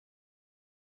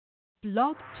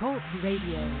Blog Talk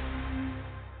Radio.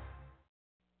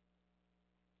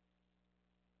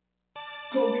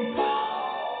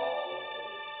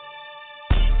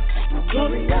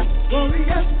 Glorious,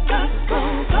 glorious,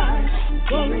 gospel vibes.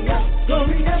 Glorious,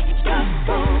 glorious,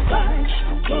 gospel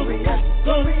vibes. Glorious,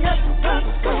 glorious,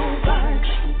 gospel vibes.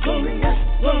 Glorious,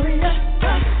 glorious,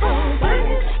 gospel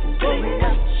vibes.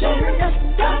 Glorious, glorious,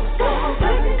 gospel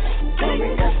vibes.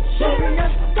 Glorious,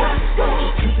 glorious,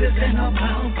 gospel. Truth is in our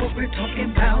mouth, what we're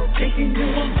talking about. Taking you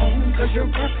on home, cause you're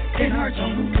up in our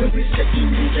zone. We'll be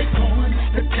sitting music on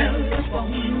the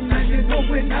telephone. Now you know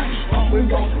we're not wrong. We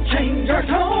won't change our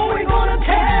tone. We're gonna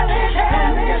tell it,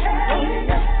 tell it.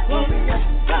 Glorious, glorious,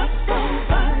 gospel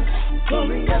vibes.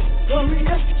 Glorious,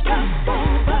 glorious, gospel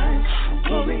vibes.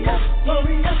 Glorious,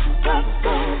 glorious,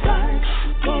 gospel vibes.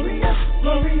 Glorious,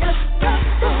 glorious,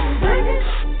 gospel vibes.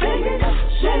 Sing it up,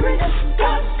 share it up,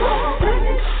 gospel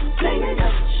vibes. Sing it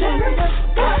up, share it up,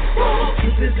 gospel.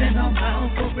 Truth is in our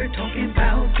mouth, what we're talking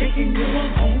about. Taking you on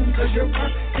home, cause you're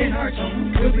up in our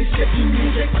zone. We'll be sitting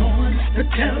music on the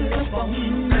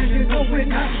telephone. Now you know we're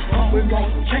not wrong. We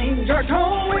won't change our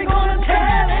tone. We're gonna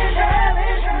tell it, tell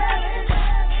it, tell it.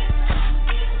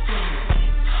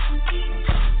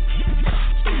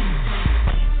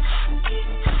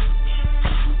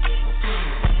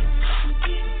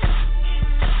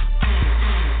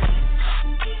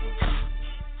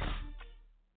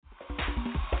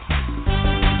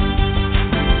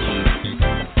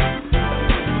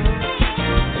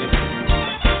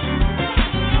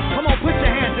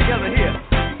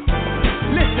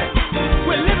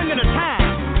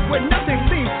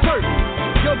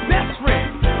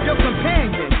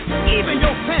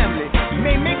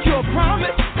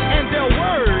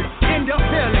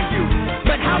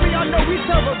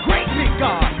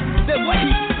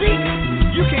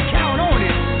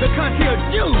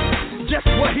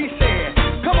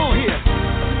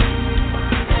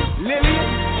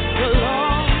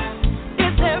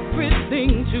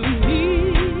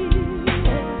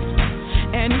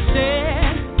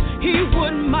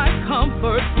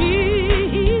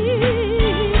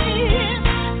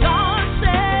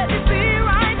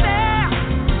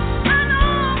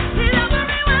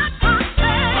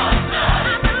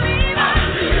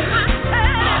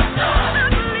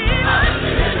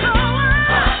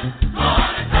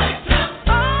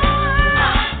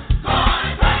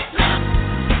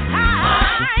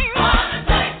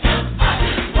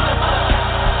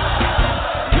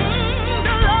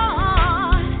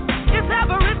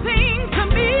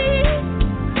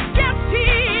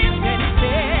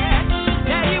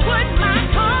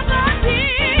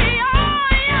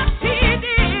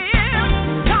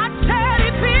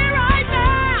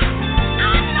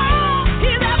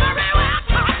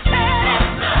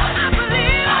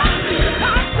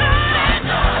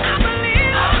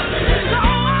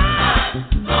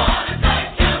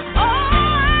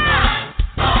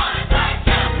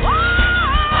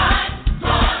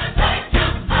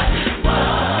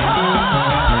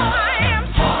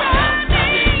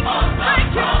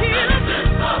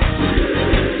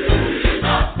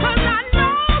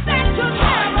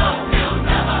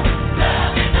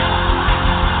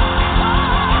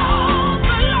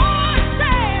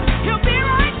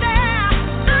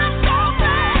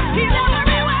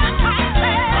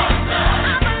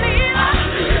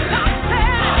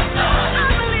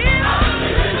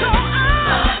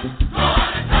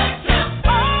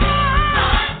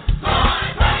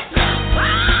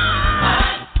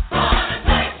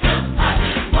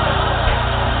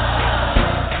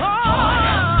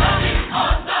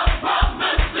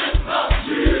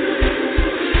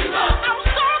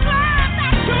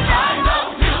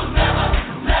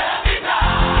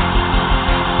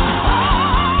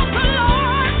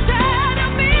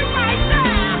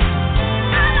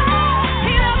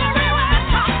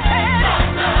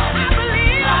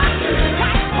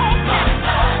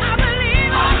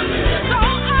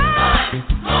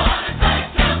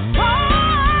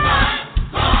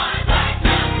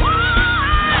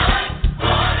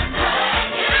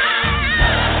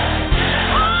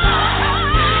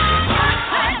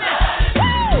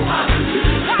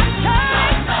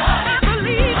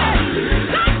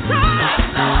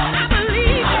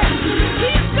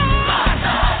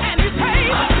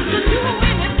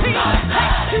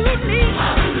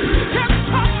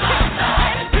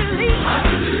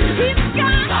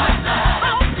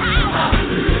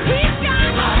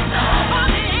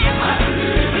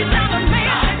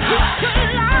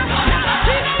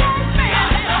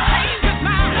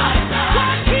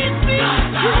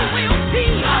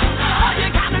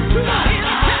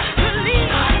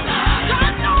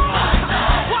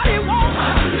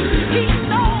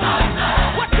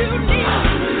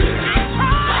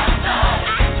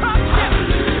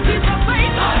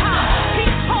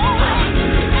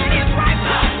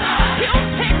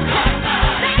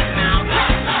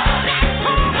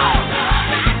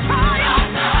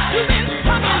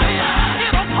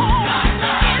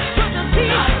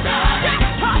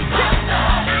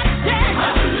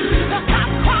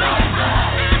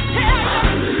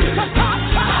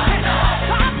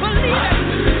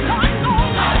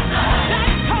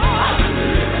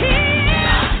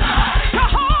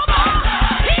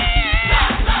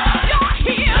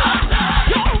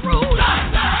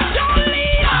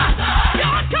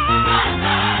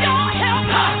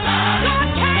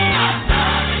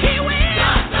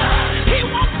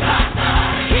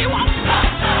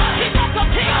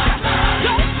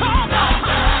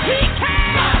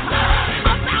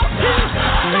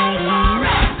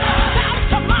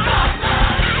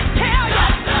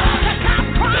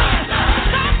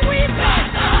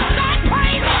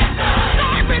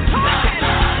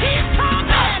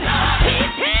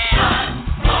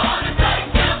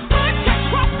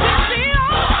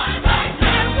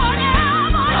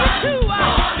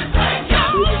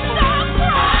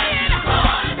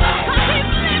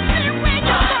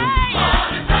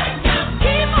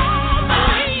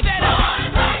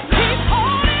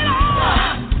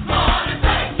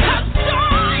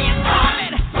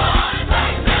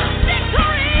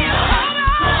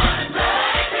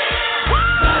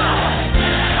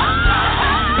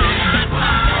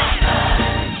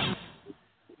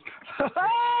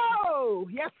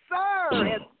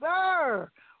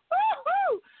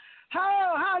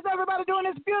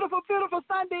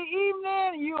 Sunday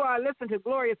evening. You are listening to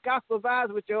Glorious Gospel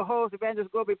Vibes with your host,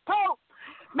 Evangelist Gobi Pope.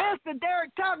 Mr.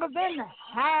 Derek Tucker's in the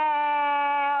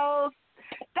house.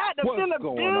 Dr. Philip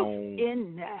Duke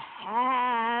in the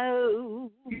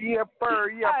house.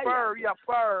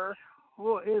 Yepper.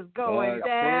 What is going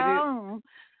down?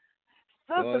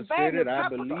 Sister Baby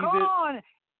Peppercorn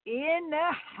in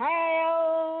the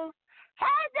house.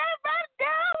 How's everybody doing?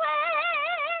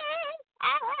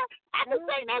 I can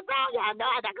sing that song. Y'all know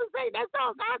I can sing that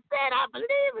song. I said I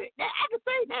believe it. I can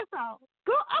sing that song.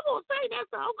 I'm going to sing that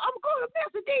song. I'm going to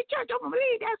Mr. D Church. I'm going to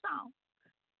lead that song.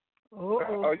 Oh,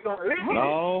 you going to lead?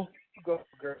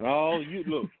 No, you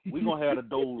look. We're going to have the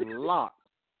door locked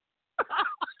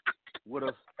with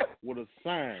a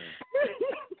sign.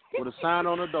 With a sign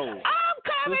on the door.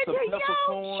 I'm coming Sister to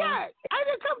Peppercorn, your church. I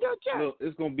just come to your church. Look,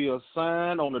 it's going to be a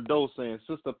sign on the door saying,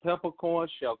 Sister Peppercorn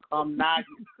shall not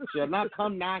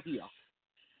come nigh here.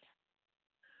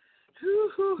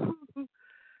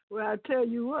 Well, I tell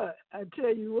you what.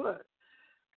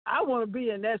 I want to be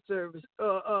in that service.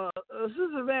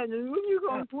 Sister Evangelist, when you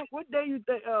going? What day you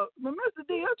think? Mr.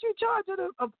 D, aren't you charged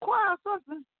of choir or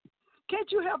something?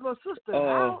 Can't you help a sister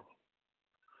out?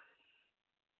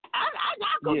 I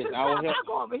go to the choir. I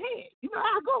go over here. You know,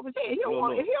 I go over here. He don't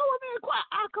want me in the choir.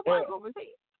 I'll come out over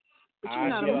here. But you're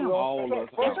not a member.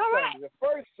 That's all right. The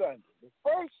first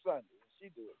Sunday. She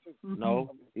do it too. No,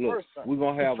 look, we're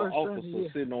going to have an officer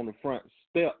sitting on the front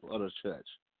step of the church.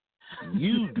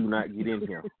 You do not get in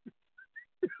here.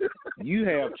 You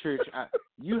have church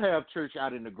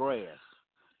out in the grass.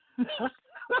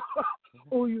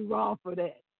 Oh, you wrong for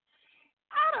that.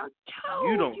 I done told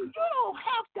you don't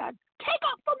have to take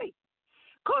up for me.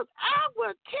 Because I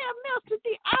will tell Mr.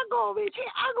 D, I go over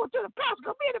here, I go to the pastor,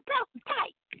 because me and the pastor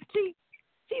tight. See,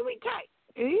 we tight.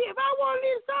 And if I want to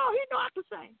lead a song, he know I can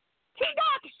sing. He know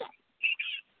I can sing.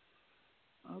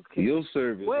 Okay. Your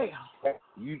service. Well,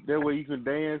 that way you can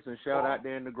dance and shout out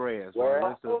there in the grass. Right?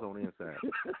 That's us on the inside.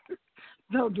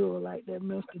 Don't do it like that,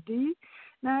 Mr. D.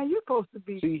 Now you're supposed to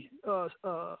be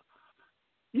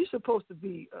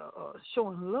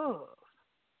showing love.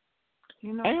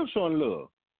 You know? I am showing love.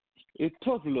 It's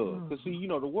tough love. Because, see, you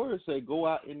know, the words say go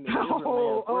out in the preach the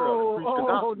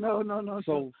gospel. No.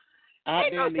 So,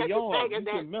 out there in the yard, you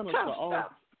can minister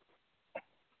all.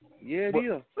 Yeah, it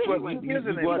is. You're going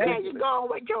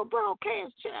with your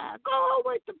broadcast, child. Go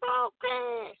with the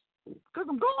broadcast. Because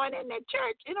I'm going in that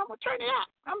church, and I'm going to turn it out.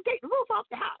 I'm going to take the roof off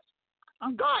the house.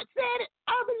 God said it.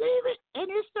 I believe it, and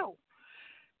it's so.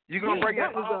 You're going to bring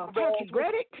your armor bearers with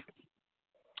you?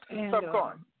 You're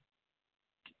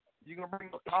going to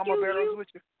bring your armor bearers with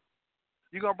you?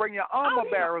 You're going to bring your armor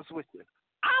bearers with you?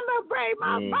 I'm going to bring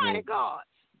my bodyguards.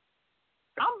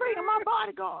 I'm bringing my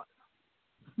bodyguards.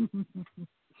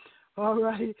 All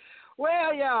right.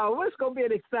 Well, y'all, it's going to be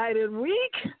an exciting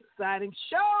week, exciting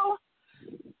show.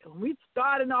 We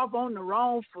starting off on the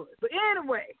wrong foot. But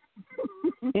anyway.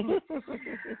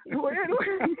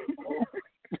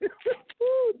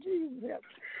 Oh, Jesus.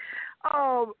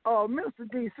 Mr.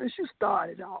 D, since you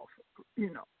started off, you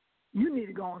know, you need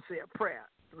to go and say a prayer.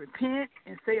 Repent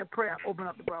and say a prayer. Open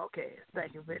up the broadcast.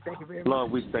 Thank you very much.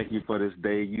 Lord, we thank you for this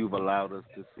day you've allowed us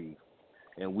to see.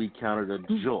 And we count it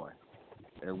a joy.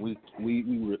 And we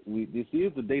this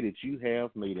is the day that you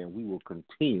have made, and we will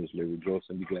continuously rejoice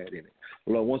and be glad in it.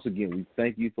 Lord, once again, we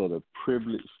thank you for the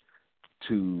privilege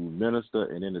to minister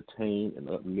and entertain and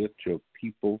uplift your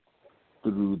people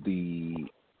through the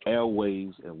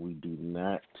airwaves, and we do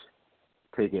not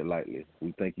take it lightly.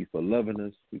 We thank you for loving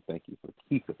us. We thank you for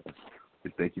keeping us. We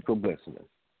thank you for blessing us.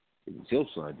 In your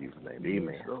son, Jesus' name,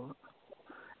 amen.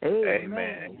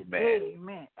 Amen.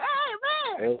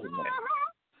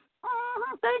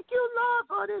 Thank you, Lord,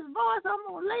 for this voice. I'm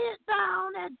going to lay it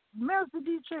down at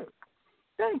Melody Church.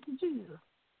 Thank you, Jesus.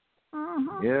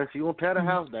 Yeah, she's going to tear the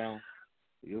house down.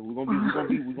 Yeah, we're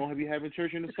gonna be having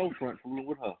church in the storefront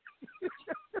with her.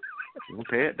 We're gonna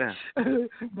tear it down.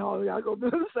 No, y'all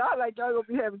gonna sound like y'all gonna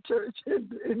be having church in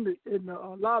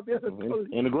the lobby of the police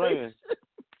in the grass.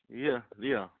 Yeah.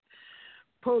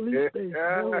 Police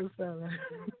station.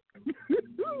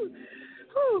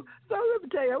 So let me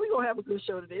tell you, we're gonna have a good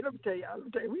show today. Let me tell you,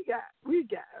 we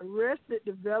got Arrested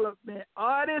Development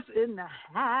artists in the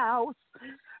house.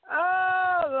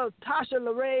 Oh, Tasha,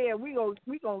 LaRae, and we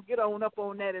gonna get on up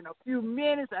on that in a few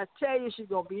minutes. I tell you, she's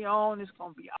gonna be on. It's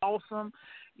gonna be awesome.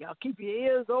 Y'all keep your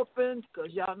ears open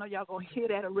because y'all know y'all gonna hear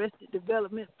that Arrested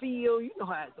Development feel. You know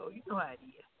how it goes. You know how it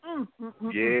is.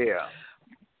 Yeah.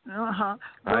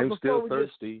 I'm still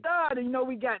thirsty. Started, you know,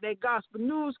 we got that gospel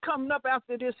news coming up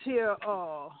after this here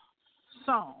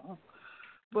song.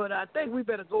 But I think we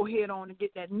better go ahead on and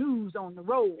get that news on the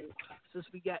road since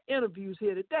we got interviews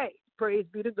here today. Praise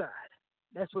be to God.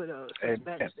 That's what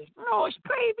Spanish says. No, it's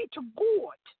praise be to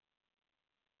God.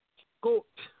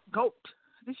 Goat.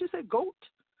 Did you say goat?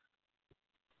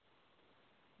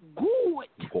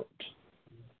 Goat.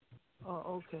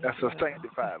 Oh, okay. That's a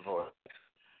sanctified voice.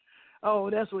 Oh,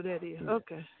 that's what that is.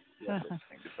 Okay. Yeah,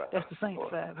 that's the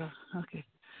sanctified voice. Okay.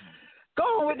 Go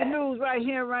on with the news right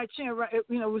here, right here, right.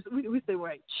 You know, we say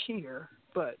right here,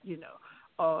 but you know,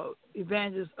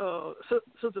 Evangelist,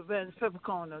 Sister Evangelist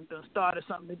Peppercorn done started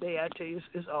something today. I tell you,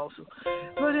 it's awesome.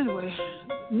 But anyway,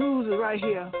 news is right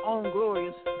here on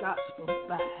Glorious Gospel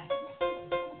Live.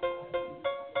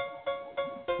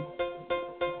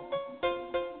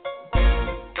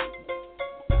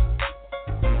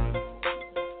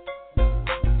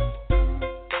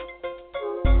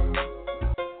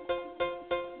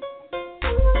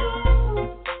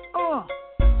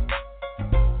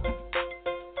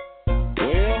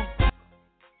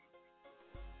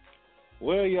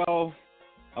 Well, y'all,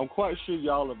 I'm quite sure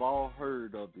y'all have all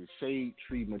heard of the Shade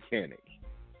Tree Mechanic.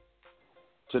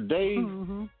 Today,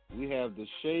 we have the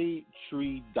Shade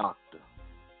Tree Doctor.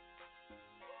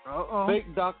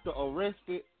 Fake doctor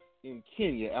arrested in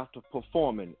Kenya after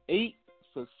performing 8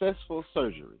 successful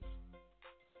surgeries.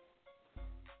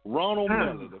 Ronald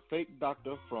Miller, the fake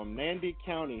doctor from Nandi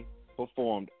County,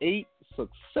 performed 8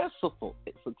 successful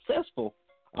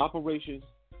operations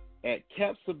at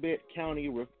Capsabet County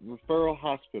Referral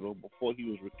Hospital before he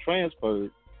was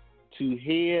transferred to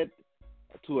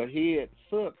a head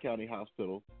sub-county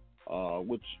hospital,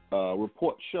 which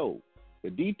reports show.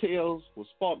 The details were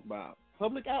sparked by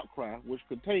public outcry, which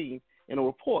contained in a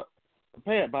report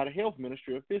prepared by the health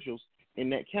ministry officials in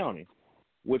that county,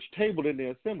 which tabled in the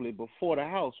assembly before the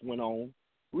House went on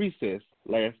recess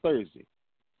last Thursday.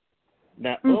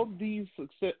 Now, of these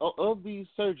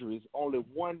surgeries, only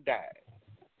one died.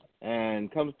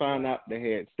 And come to find out they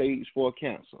had stage 4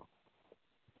 cancer.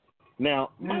 Now,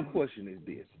 my question is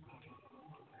this.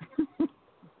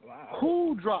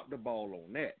 Who dropped the ball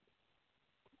on that?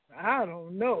 I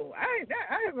don't know. I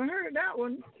haven't heard that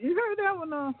one. You heard that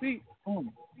one? See,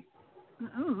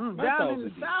 down in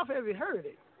the South, have you heard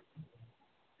it?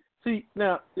 See,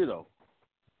 now, you know,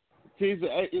 he's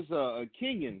a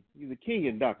Kenyan. He's a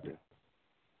Kenyan doctor.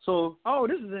 So,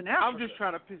 this is in Africa.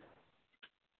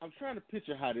 I'm just trying to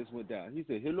picture how this went down. He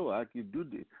said, "Hello, I can do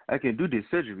this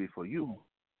surgery for you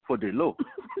for the low.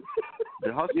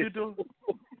 The hospital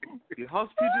is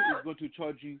going to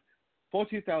charge you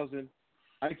 $40,000.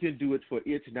 I can do it for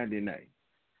 $8.99.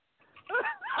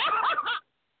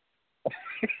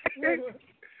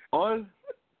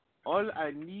 All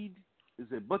I need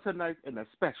is a butter knife and a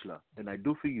spatula, and I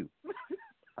do for you.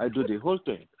 I do the whole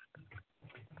thing."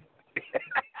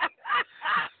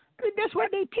 That's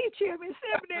what they teach him in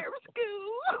seminary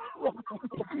school.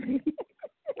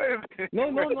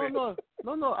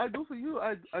 No. I do for you.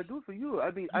 I do for you.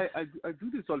 I mean, I do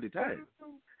this all the time.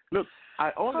 Look,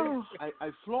 I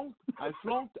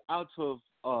flunked out of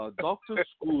doctor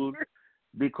school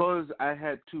because I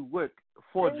had to work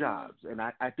 4 jobs and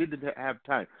I didn't have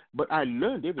time. But I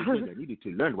learned everything I needed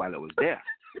to learn while I was there.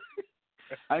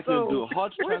 I can do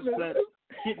heart transplant,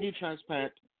 kidney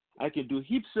transplant. I can do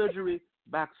hip surgery,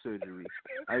 back surgery.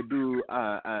 I do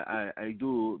arthroscopic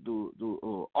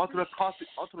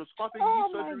knee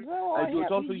surgery. I do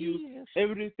it all for you.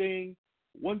 Everything,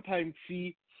 one-time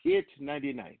fee,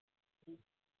 $8.99.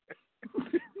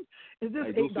 Is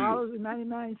this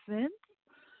 $8.99?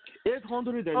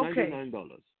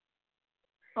 $899.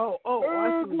 Oh,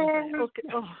 I see what you're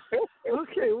saying.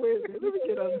 Okay, wait a minute. Let me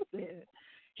get understand.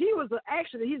 He was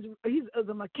he's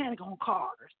a mechanic on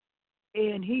cars,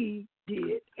 and he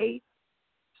did 8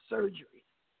 surgeries.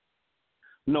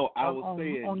 No, I was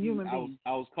saying on human beings.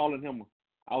 I was calling him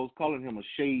a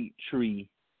shade tree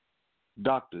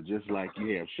doctor, just like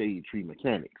you have shade tree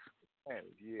mechanics.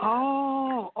 Yeah.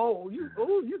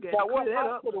 You get that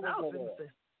up.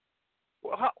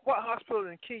 What hospital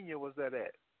in Kenya was that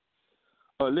at?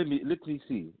 Let me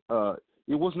see.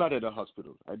 It was not at a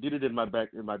hospital. I did it in my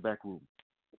back room.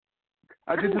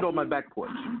 I did it on my back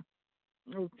porch.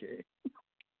 Okay.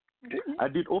 I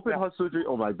did open heart surgery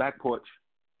on my back porch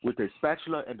with a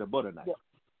spatula and a butter knife.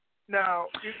 Now,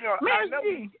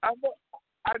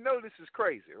 I know this is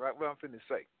crazy, right? What I'm finna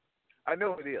say. I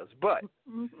know it is, but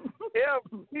if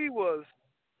he was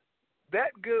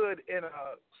that good in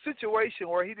a situation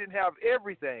where he didn't have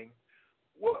everything,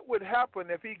 what would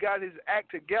happen if he got his act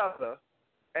together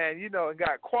and and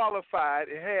got qualified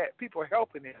and had people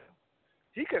helping him?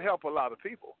 He could help a lot of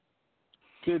people.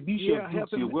 Bishop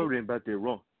Dukes, you're worrying about the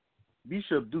wrong.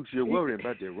 Bishop Dukes, you're worrying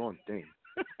about the wrong thing.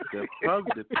 The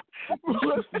issue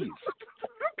is.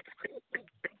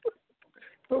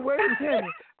 But wait a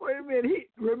minute. He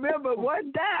remember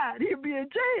one died. He'll be in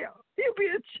jail.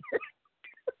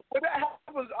 But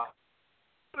that was on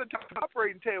the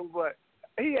operating table. But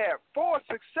he had 4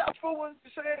 successful ones.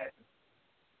 You said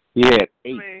he had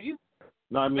 8.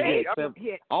 I mean, he had 7.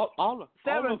 All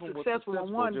 7 of them successful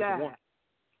and 1 died.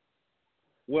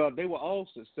 Well, they were all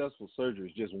successful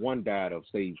surgeries. Just one died of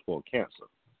stage 4 cancer.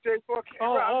 Stage 4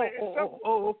 cancer.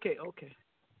 Okay.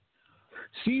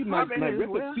 See, my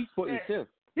record speaks for itself.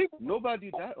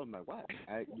 Nobody died. Oh my God!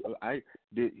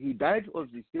 He died of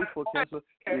the stage 4 cancer.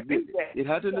 It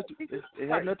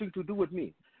had nothing to do with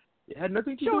me. It had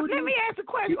nothing to do with me. Let me ask a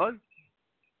question.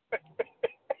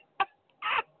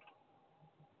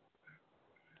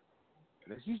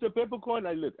 Let's use the peppercorn.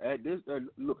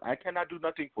 Look, I cannot do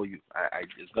nothing for you.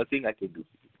 There's nothing I can do.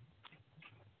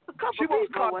 A couple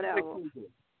weeks or whatever.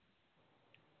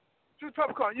 Just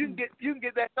peppercorn. You can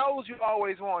get that nose you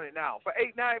always wanted now for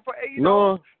 $8.98.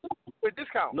 No, with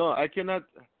discount. No, I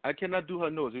cannot do her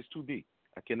nose. It's too big.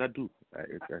 I cannot do.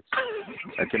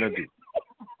 I cannot do.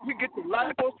 You get the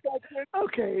lipo sculpture.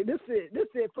 Okay, this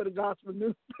it for the gospel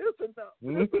news. This enough.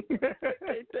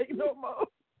 Can't take no more.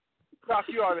 Doc,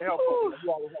 you ought to help us.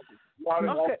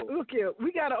 Okay, look here.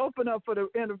 We got to open up for the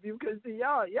interview because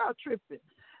y'all tripping.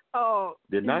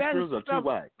 The nostrils are too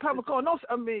wide. Peppercorn, don't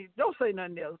say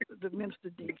nothing else. The Minister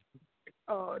D.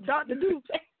 Dr. Duke,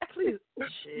 please.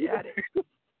 Shit.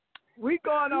 We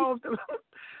going on.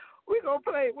 We gonna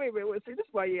play. Wait. See, this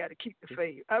is why you got to keep the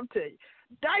faith. I'm telling you,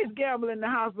 Dice Gamble in the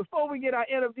house. Before we get our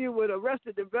interview with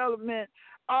Arrested Development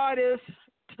artist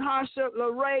Tasha,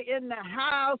 LaRae in the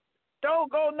house.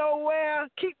 Don't go nowhere.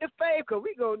 Keep the faith, because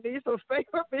we going to need some faith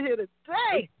up in here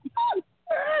today.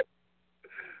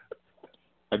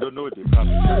 I don't know what they're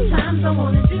talking about. Sometimes I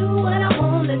want to do what I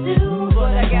want to do,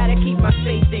 but I got to keep my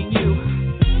faith in you.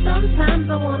 Sometimes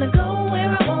I want to go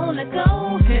where I want to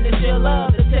go, and it's your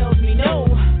love that tells me no.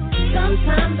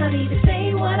 Sometimes I need to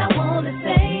say what I want to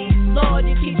say. Lord,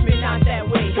 you teach me not that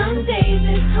way. Some days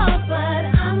it's hard, but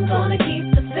I'm going to keep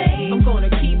the faith. I'm going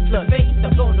to keep the faith.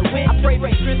 I'm going to win. I pray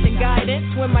strength and guidance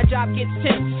when my job gets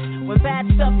tense. When bad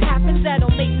stuff happens, that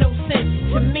don't make no sense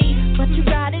to me. But you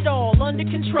got it all under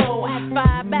control. Act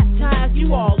 5, baptize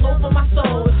you all over my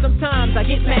soul. And sometimes I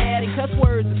get mad and cuss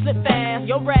words and slip fast.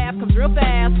 Your rap comes real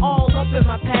fast, all up in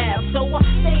my path. So I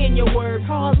stay in your word,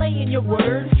 parlay in your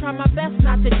word. Try my best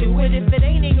not to do it if it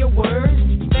ain't in your word.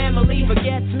 Family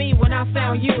forgets me when I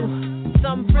found you.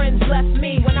 Some friends left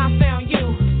me when I found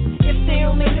you. If they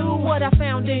only knew what I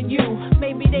found in you,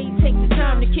 maybe they'd take the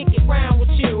time to kick it round with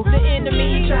you. The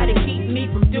enemy try to keep me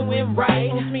from doing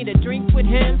right. Wants me to drink with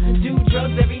him and do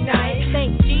drugs every night.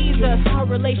 Thank Jesus, our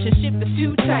relationship is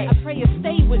too tight. I pray you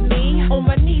stay with me on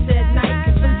my knees at night.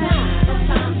 Cause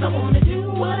sometimes I wanna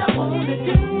do what I wanna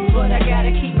do, but I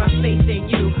gotta keep my faith in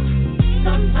you.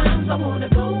 Sometimes I wanna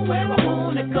go where I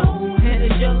wanna go, and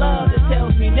it's your love that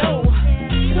tells me no.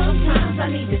 Sometimes I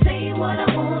need to say what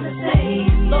I wanna say.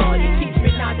 Lord, you teach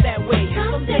me not that way.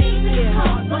 Some days it's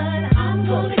hard, but I'm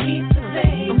gonna keep the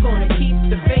faith. I'm gonna keep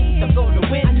the faith. I'm gonna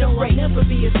win. I know I'll never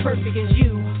be as perfect as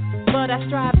you, but I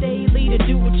strive daily to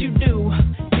do what you do.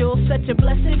 You're such a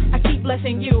blessing, I keep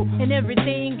blessing you. And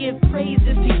everything, give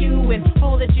praises to you and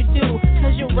all that you do.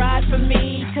 Cause you ride for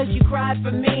me, cause you cried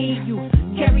for me. You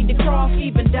carried the cross,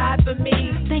 even died for me.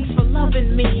 Thanks for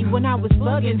loving me when I was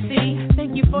bugging, see.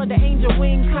 Thank you for the angel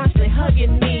wing constantly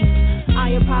hugging me. I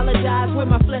apologize when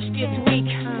my flesh gets weak,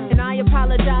 and I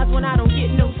apologize when I don't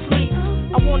get no sleep.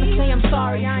 I wanna say I'm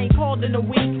sorry, I ain't called in a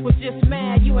week. Was just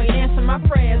mad you ain't answer my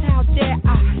prayers. How dare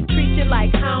I treat you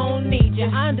like I don't need you?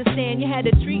 I understand you had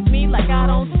to treat me like I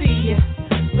don't see you,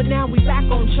 but now we back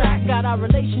on track, got our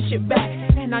relationship back.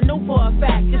 And I know for a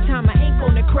fact this time I ain't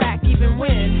gonna crack, even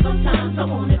when sometimes I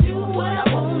wanna do what I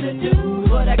wanna do,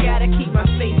 but I gotta keep my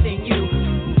faith in you.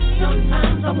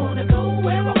 Sometimes I wanna go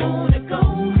where I wanna go,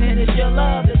 and it's your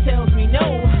love that tells me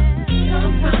no.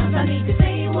 Sometimes I need to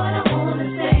say what I wanna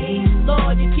say.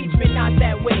 Lord, you teach me not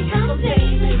that way. Some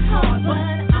days it's hard, but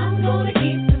I'm gonna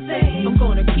keep the faith. I'm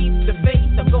gonna keep the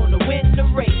faith. I'm gonna win the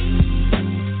race.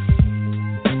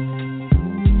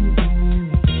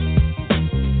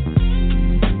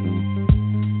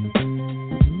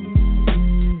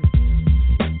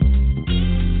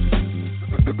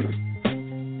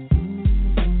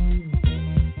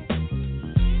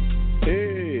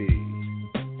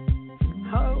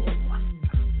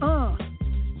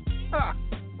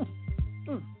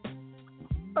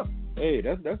 Hey,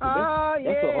 that's let's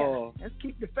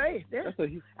keep the faith.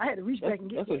 I had to reach back and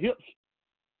get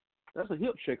that's a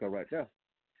hip shaker right there.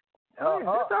 Oh, yeah,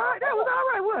 that's all right. That was all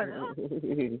right, wasn't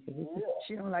it?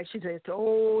 She don't like. She said,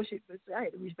 "Oh, I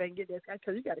had to reach back and get that guy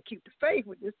because you got to keep the faith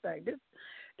with this thing. I'm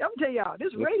gonna tell y'all,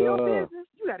 this radio business,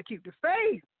 you got to keep the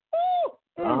faith.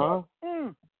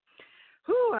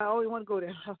 Whew, I always want to go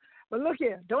there. But look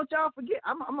here, don't y'all forget.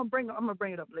 I'm gonna bring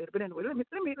it up later. But anyway,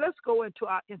 let's go into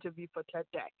our interview for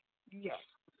today. Yes,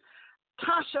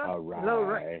 Tasha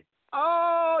LaRae.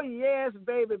 Oh yes,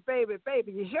 baby.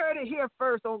 You heard it here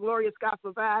first on Glorious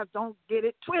Gospel Vibes. Don't get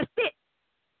it twisted.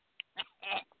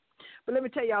 But let me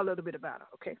tell y'all a little bit about her.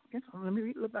 Okay, let me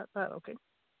read a little bit about her. Okay,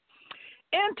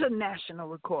 international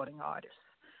recording artist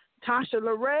Tasha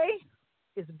LaRae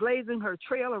is blazing her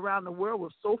trail around the world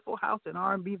with soulful house and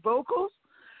R&B vocals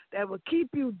that will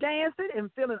keep you dancing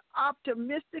and feeling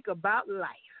optimistic about life.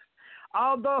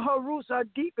 Although her roots are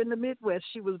deep in the Midwest,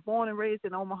 she was born and raised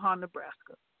in Omaha,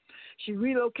 Nebraska. She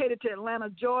relocated to Atlanta,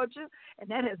 Georgia, and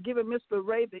that has given Miss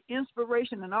LaRae the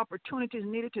inspiration and opportunities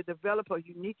needed to develop her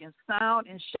unique and sound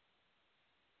and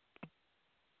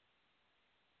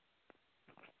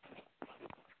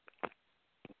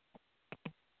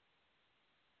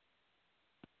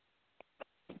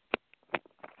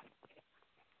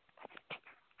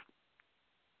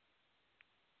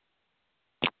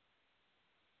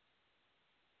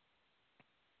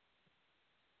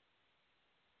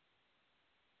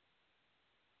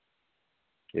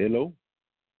Hello.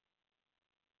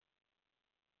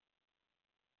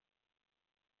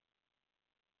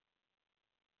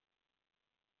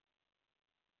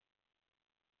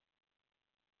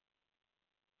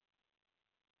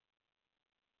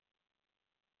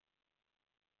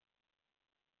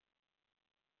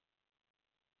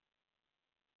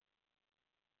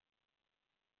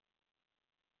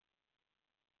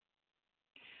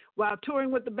 While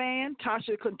touring with the band,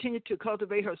 Tasha continued to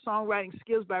cultivate her songwriting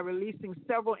skills by releasing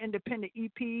several independent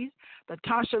EPs, the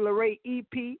Tasha LaRae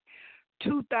EP,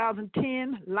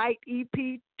 2010 Light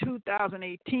EP,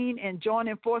 2018, and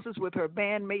joining forces with her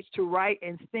bandmates to write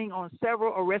and sing on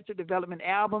several Arrested Development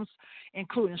albums,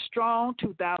 including Strong,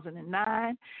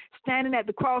 2009, Standing at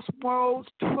the Crossroads,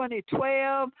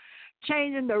 2012,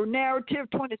 Changing the Narrative,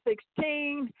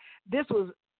 2016. This was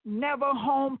Never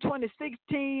Home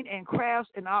 2016, and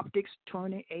Crafts and Optics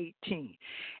 2018.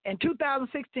 In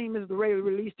 2016, Ms. LaRae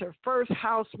released her first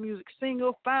house music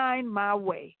single, Find My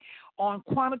Way, on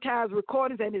Quantized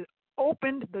Recordings, and it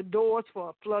opened the doors for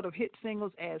a flood of hit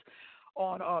singles as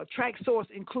on track source,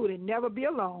 including Never Be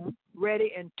Alone,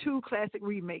 Ready, and 2 classic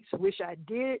remakes, Wish I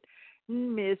Did,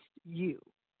 Miss You.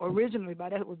 Originally,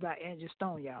 that was by Angie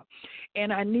Stone, y'all.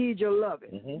 And I Need Your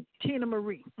Lovin', Tina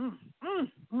Marie.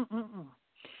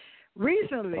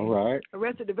 Recently,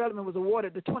 Arrested Development was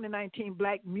awarded the 2019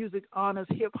 Black Music Honors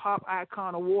Hip Hop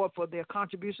Icon Award for their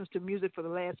contributions to music for the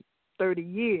last 30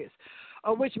 years,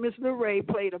 of which Ms. LaRae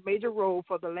played a major role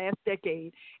for the last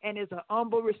decade and is an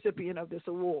humble recipient of this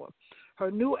award. Her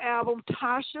new album,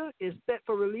 Tasha, is set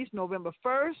for release November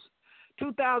 1st,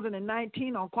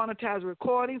 2019 on Quantized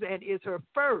Recordings, and is her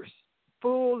first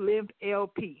full-length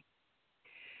LP.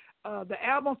 The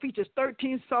album features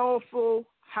 13 soulful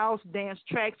house dance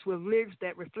tracks with lyrics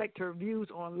that reflect her views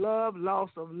on love, loss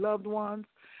of loved ones,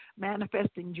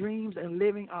 manifesting dreams, and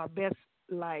living our best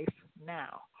life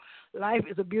now. Life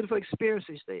is a beautiful experience,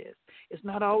 she says. It's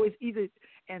not always easy,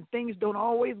 and things don't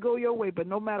always go your way, but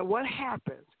no matter what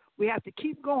happens, we have to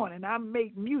keep going, and I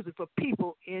make music for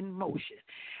people in motion.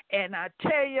 And I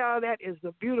tell y'all, that is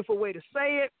a beautiful way to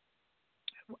say it.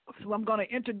 So I'm going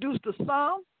to introduce the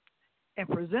song and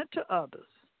present to others.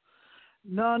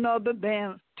 None other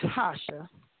than Tasha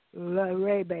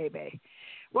LaRae, baby.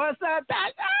 What's up,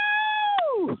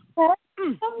 Tasha? What's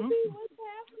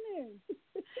happening?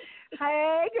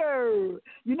 Hey, girl.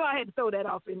 You know I had to throw that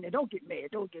off in there. Don't get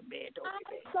mad. I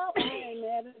ain't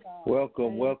mad at all.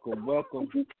 Welcome.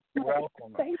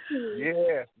 Thank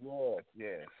you.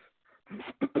 Yes.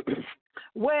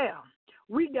 Well,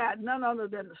 we got none other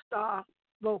than the star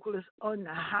vocalist on the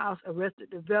house,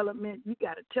 Arrested Development. You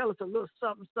got to tell us a little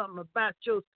something about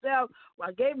yourself. Well,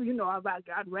 I gave you, I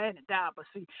ran it down, but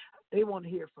see, they want to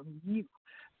hear from you.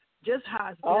 Just how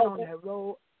it's been on that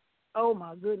road. Oh,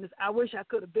 my goodness. I wish I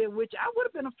could have been with you. I would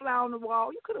have been a fly on the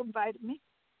wall. You could have invited me.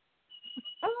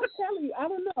 I'm telling you, I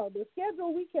don't know. The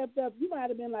schedule we kept up, you might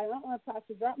have been like,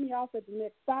 Tasha, drop me off at the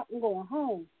next stop and going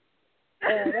home.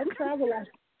 That travel like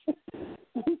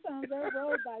sometimes those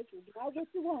road bikers. Not what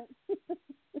you want.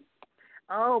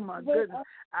 Oh my goodness!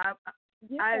 I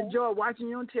enjoy watching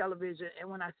you on television, and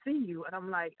when I see you, and I'm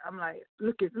like,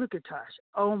 look at Tasha.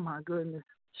 Oh my goodness,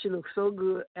 she looks so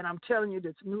good. And I'm telling you,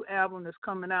 this new album that's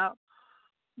coming out,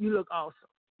 you look awesome.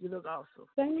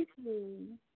 Thank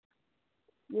you.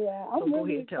 Yeah, I'm so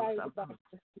really go ahead, excited tell us about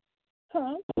this.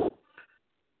 Huh?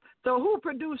 So who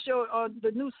produced your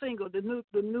the new single, the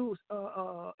new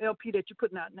LP that you're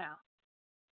putting out now?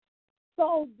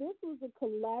 So this was a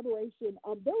collaboration.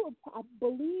 I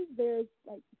believe there's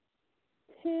like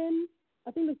 10.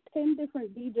 I think there's 10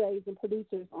 different DJs and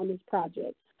producers on this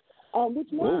project.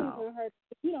 Which most people have heard.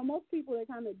 Most people they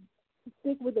kind of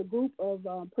stick with a group of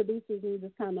producers and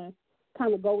just kind of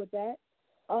go with that.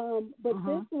 But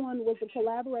this one was a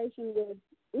collaboration with.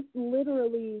 It's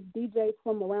literally DJs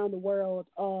from around the world.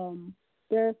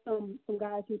 There's some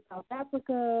guys from South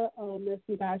Africa. There's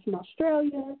some guys from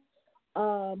Australia.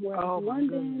 We're in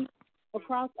London,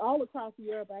 all across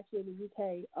Europe, actually in the UK.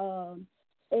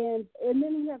 And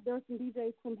then there's some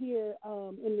DJs from here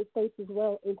in the States as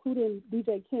well, including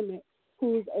DJ Kemet,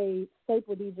 who's a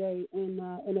staple DJ in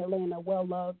Atlanta, well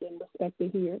loved and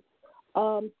respected here.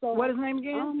 So what is his name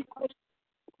again?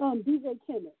 DJ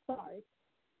Kemet. Sorry.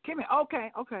 Kemet.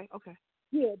 Okay.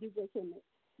 Yeah, DJ Kemet.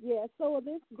 Yeah. So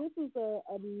this is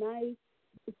a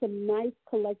nice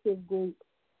collective group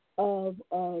of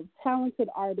talented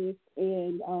artists,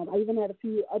 and I even had a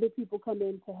few other people come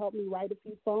in to help me write a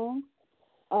few songs.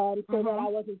 So that I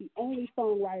wasn't the only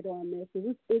songwriter on this.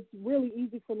 It's really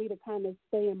easy for me to kind of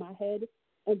stay in my head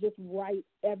and just write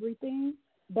everything,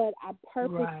 but I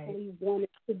purposely wanted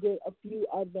to get a few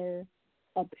other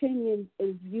opinions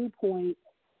and viewpoints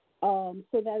so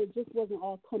that it just wasn't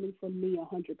all coming from me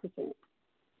 100%.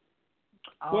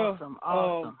 Awesome.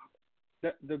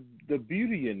 The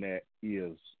beauty in that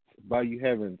is by you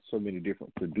having so many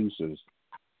different producers,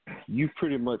 you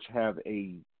pretty much have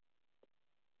a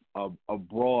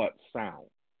broad sound,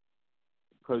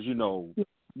 because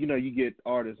you get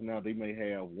artists now, they may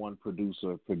have one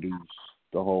producer produce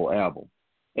the whole album,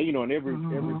 and and every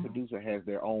producer has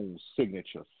their own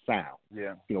signature sound,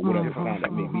 whatever sound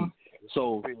that may be.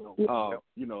 So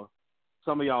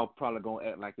some of y'all probably gonna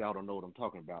act like y'all don't know what I'm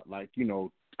talking about, like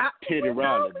Teddy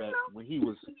Riley back when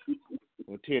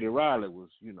Teddy Riley was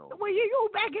when you go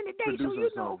back in the day,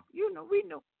 so we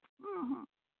know.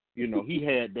 He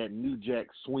had that New Jack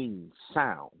Swing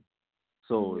sound.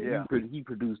 So he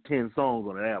produced 10 songs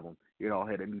on an album. It all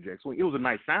had that New Jack Swing. It was a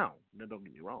nice sound. Don't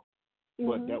get me wrong.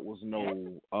 But that was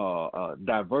no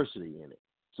diversity in it.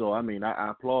 So, I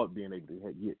applaud being able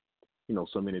to get,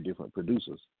 so many different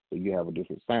producers. So you have a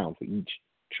different sound for each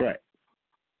track.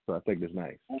 So I think that's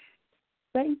nice.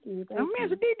 Thank you.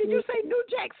 Mr. D, did you say New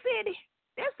Jack City?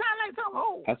 That sounds like something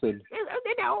old.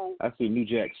 I said New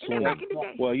Jack Swing.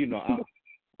 Well,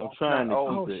 I'm trying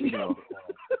to keep it,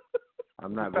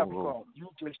 I'm not going to go. You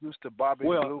just used to Bobby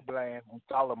Blue Bland and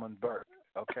Solomon Burke.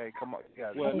 Okay, come on. You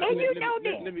know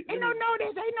this. Ain't no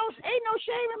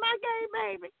shame in my game,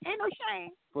 baby. Ain't no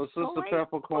shame. For Sister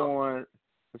Peppercorn,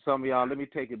 for some of y'all, let me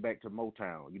take it back to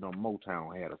Motown.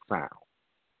 Motown had a sound.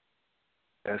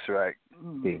 That's right.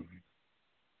 Yeah.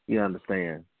 You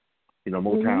understand?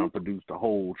 Motown produced the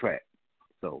whole track.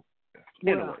 So,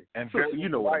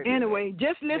 anyway, anyway,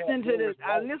 just listen to this.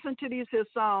 I listen to his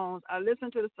songs. I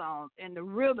listen to the songs, and the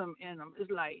rhythm in them is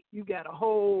like you got a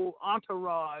whole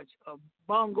entourage of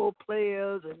bongo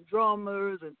players and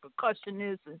drummers and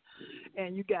percussionists,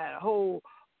 and you got a whole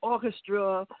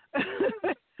orchestra.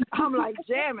 I'm like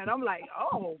jamming. I'm like,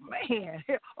 oh man,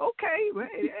 okay,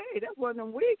 hey, that's one of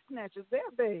them wig snatchers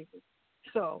there, baby.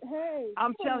 So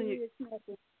I'm telling you.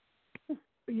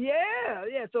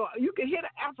 Yeah. So you can hear the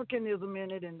Africanism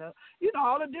in it, and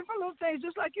all the different little things,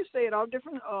 just like you said, all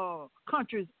different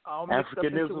countries all mixed up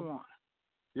into one.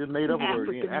 You made up a word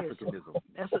again, Africanism.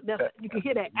 That's you can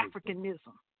hear that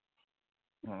Africanism.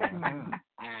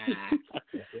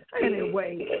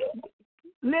 Anyway,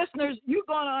 listeners, you're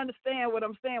gonna understand what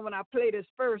I'm saying when I play this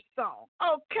first song,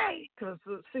 okay? Because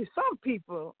see, some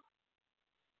people.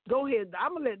 Go ahead.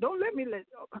 Don't let me let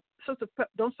Sister.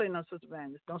 Don't say nothing, Sister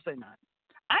Vandis. Don't say nothing.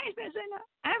 I ain't been saying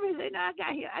nothing.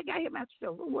 I got here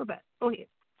myself. Don't worry about it. Go ahead.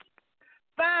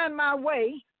 Find My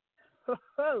Way.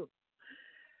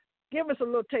 Give us a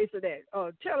little taste of that.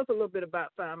 Tell us a little bit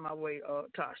about Find My Way,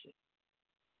 Tasha.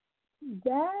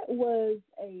 That was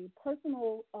a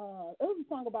personal. It was a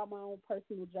song about my own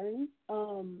personal journey.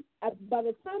 By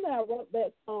the time that I wrote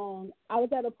that song, I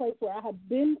was at a place where I had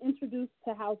been introduced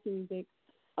to house music.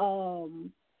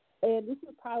 And this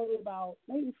was probably about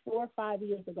maybe 4 or 5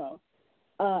 years ago.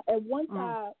 And once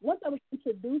I was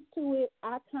introduced to it,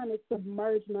 I kind of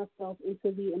submerged myself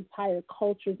into the entire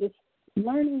culture, just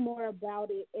learning more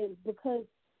about it. And because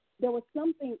there was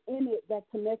something in it that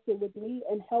connected with me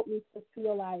and helped me to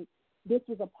feel like this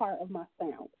was a part of my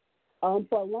sound.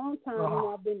 For a long time,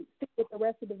 I've been with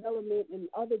Arrested Development and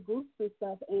other groups and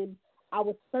stuff, and I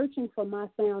was searching for my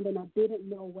sound, and I didn't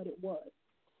know what it was.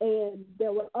 And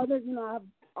there were other, I have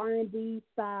R&B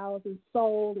styles and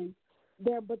soul, and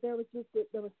but there was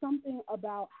something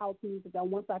about house music that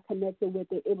once I connected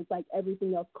with it, it was like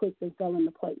everything else clicked and fell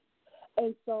into place.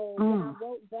 And so when I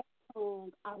wrote that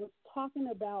song, I was talking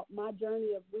about my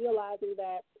journey of realizing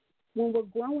that when we're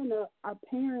growing up, our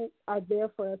parents are there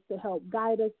for us to help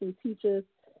guide us and teach us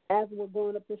as we're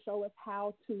growing up, to show us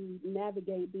how to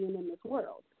navigate being in this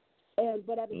world.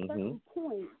 But at a certain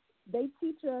point, they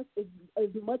teach us as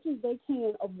much as they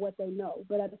can of what they know.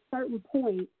 But at a certain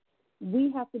point,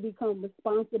 we have to become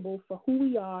responsible for who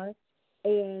we are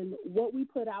and what we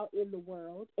put out in the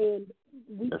world. And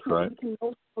we can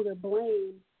no longer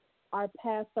blame our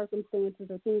past circumstances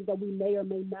or things that we may or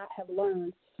may not have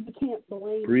learned. We can't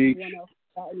blame anyone else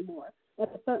for that anymore. At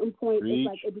a certain point, it's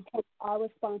like it becomes our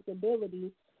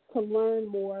responsibility to learn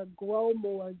more, grow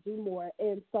more, do more.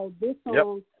 And so this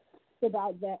song is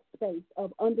about that space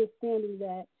of understanding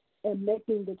that and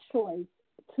making the choice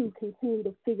to continue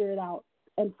to figure it out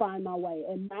and find my way,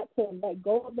 and not to let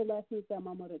go of the lessons that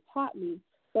my mother taught me,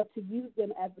 but to use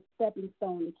them as a stepping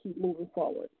stone to keep moving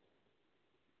forward.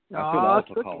 That's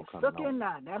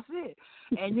it.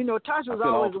 And Tasha was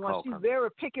always the one. She's very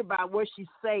picky about what she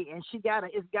say, and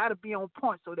it's gotta be on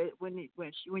point so that when you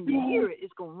hear it,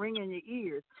 it's gonna ring in your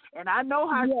ears. And I know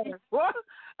how she was.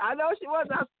 I know she was.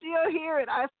 I still hear it.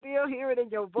 I still hear it in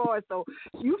your voice. So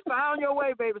you found your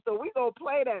way, baby. So we gonna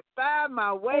play that "Find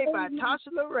My Way" by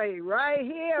Tasha LaRae right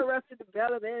here. Arrested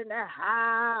Development in the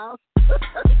house.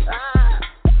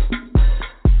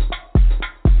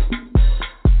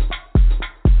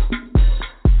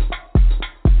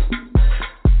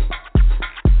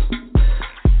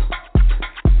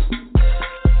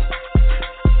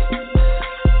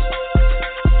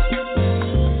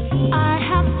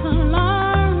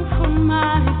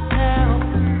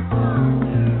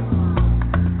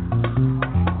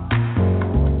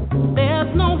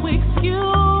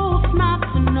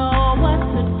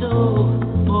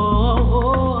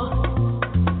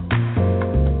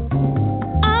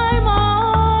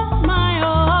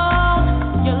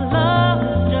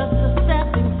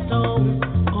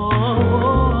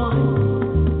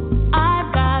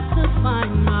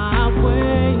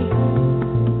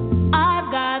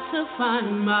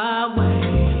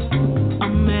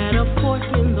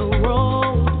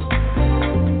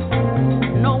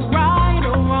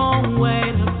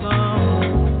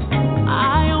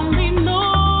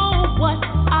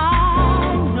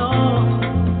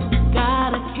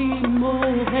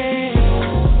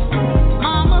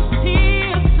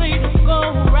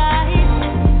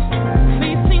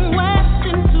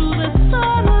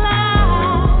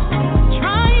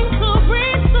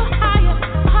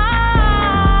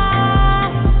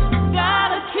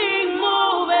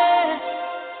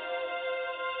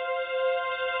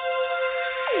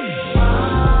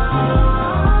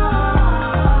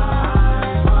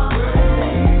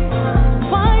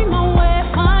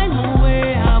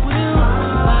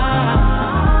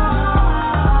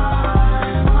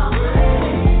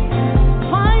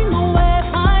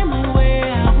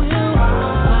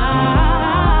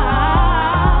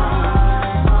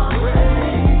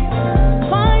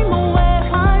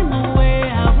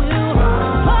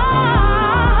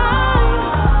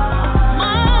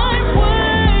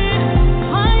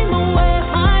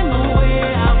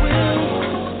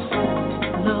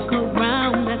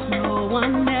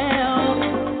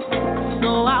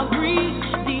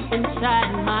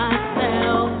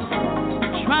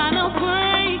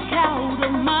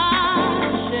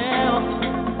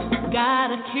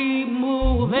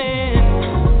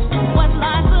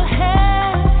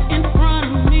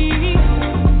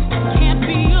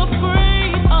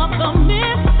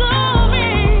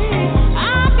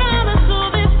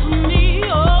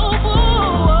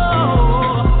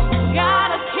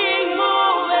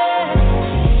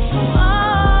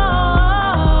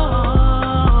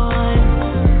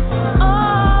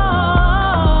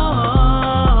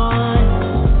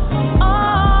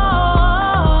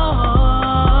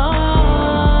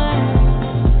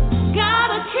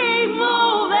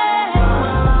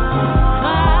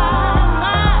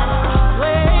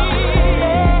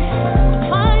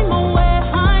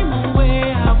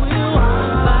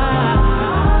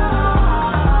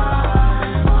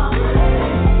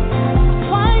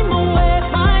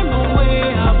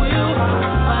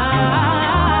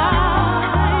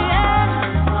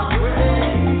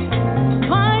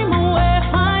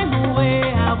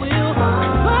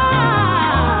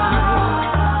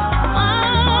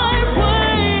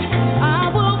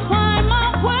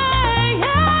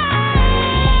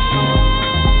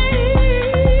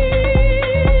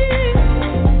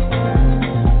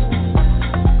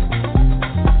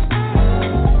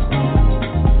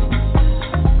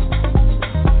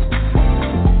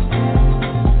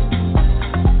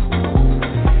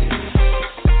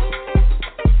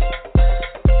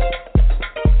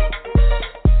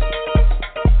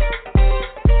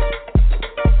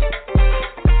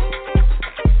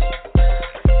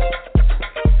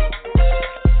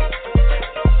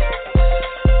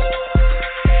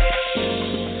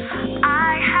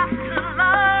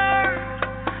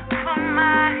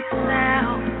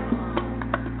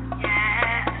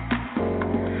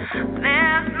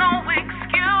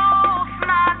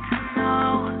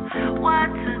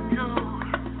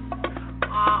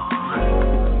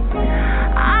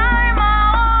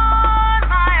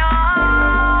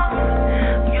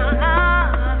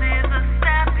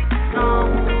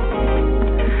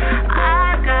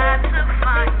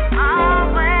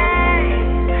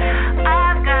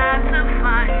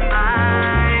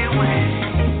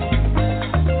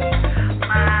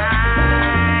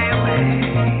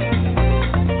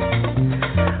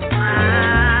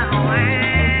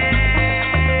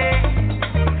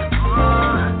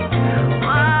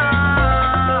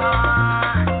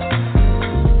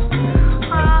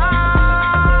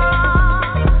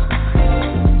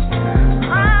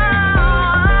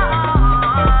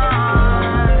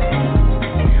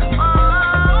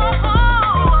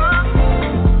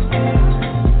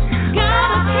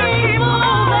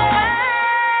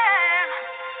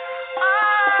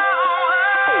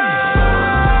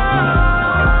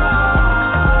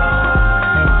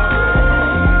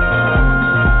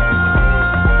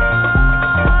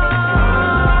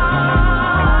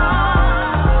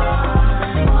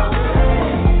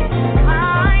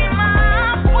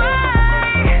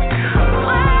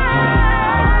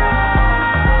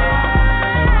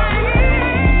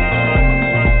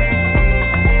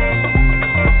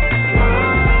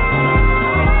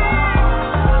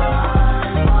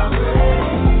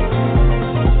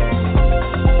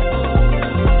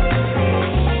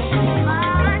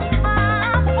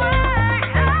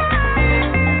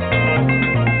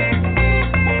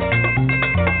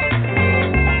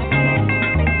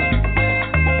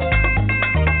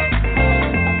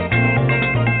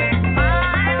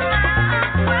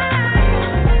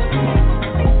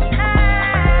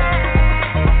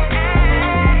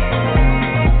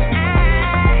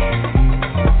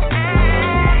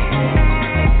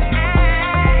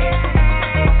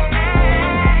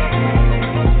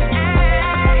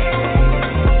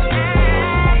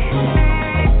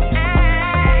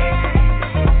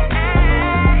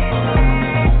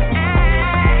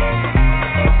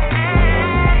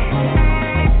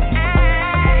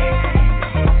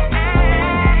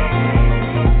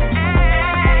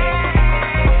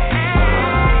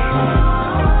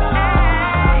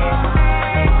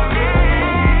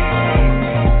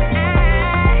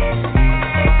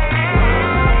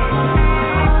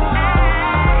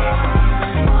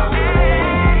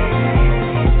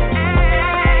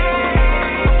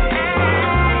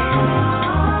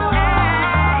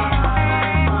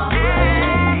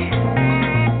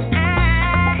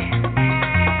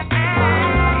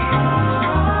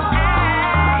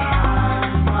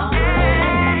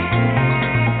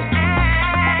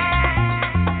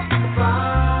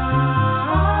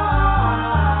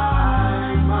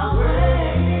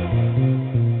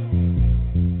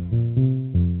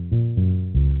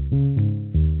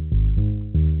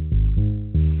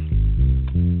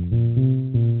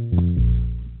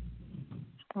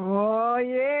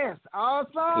 yes.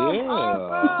 Awesome. Yeah.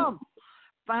 Awesome.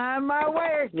 Find My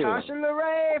Way. Yeah. Tasha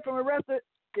LaRae from Arrested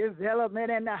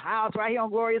Development in the house right here on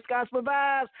Glorious Gospel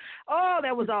Vibes. Oh,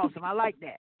 that was awesome. I like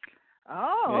that.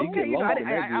 Oh, Yeah, you okay. get You know, lost in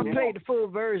that I groove. played the full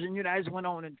version. You know, I just went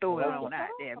on and threw it on out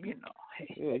there. You know.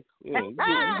 Yeah. You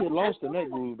get lost in that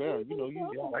groove there. You know,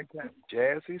 you like that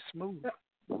jazzy smooth.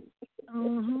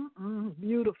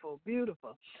 Beautiful,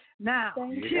 beautiful. Now,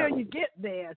 till you get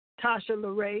there, Tasha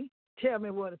LaRae, tell me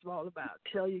what it's all about.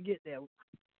 Till you get there.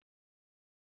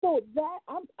 So that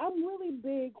I'm really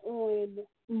big on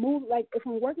move. Like if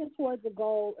I'm working towards a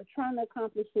goal or trying to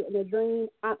accomplish it in a dream,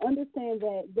 I understand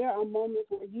that there are moments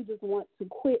where you just want to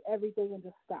quit everything and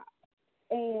just stop.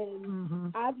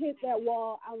 And I've hit that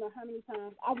wall. I don't know how many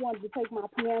times. I wanted to take my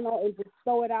piano and just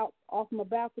throw it out off my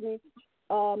balcony.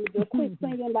 Just quit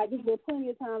singing. Like there's been plenty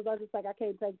of times I was just like, I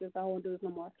can't take this. I don't want to do this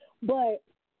no more. But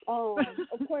of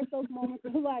course, those moments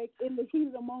are like in the heat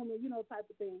of the moment, you know, type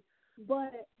of thing.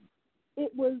 But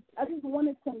I just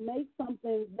wanted to make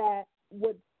something that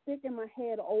would stick in my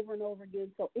head over and over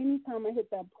again. So anytime I hit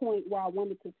that point where I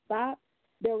wanted to stop,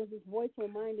 there was this voice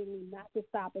reminding me not to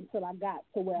stop until I got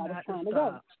to where I was trying to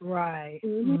go. Right.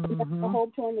 That's the whole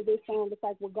point of this song. It's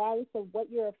like regardless of what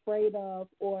you're afraid of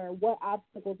or what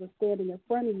obstacles are standing in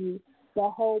front of you, the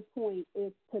whole point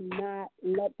is to not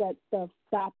let that stuff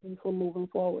stop you from moving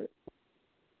forward.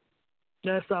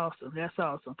 That's awesome. That's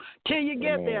awesome. Till you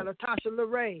get there, Tasha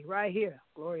LaRae, right here,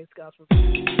 Glorious Gospel.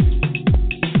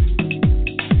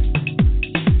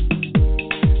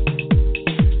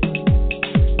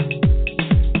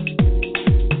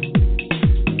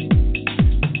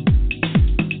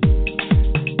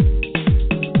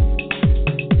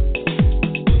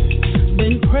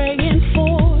 Been praying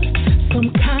for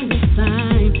some kind of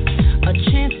sign, a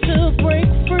chance to break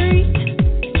free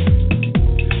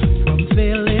from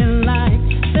feeling like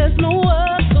there's no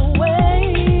other way.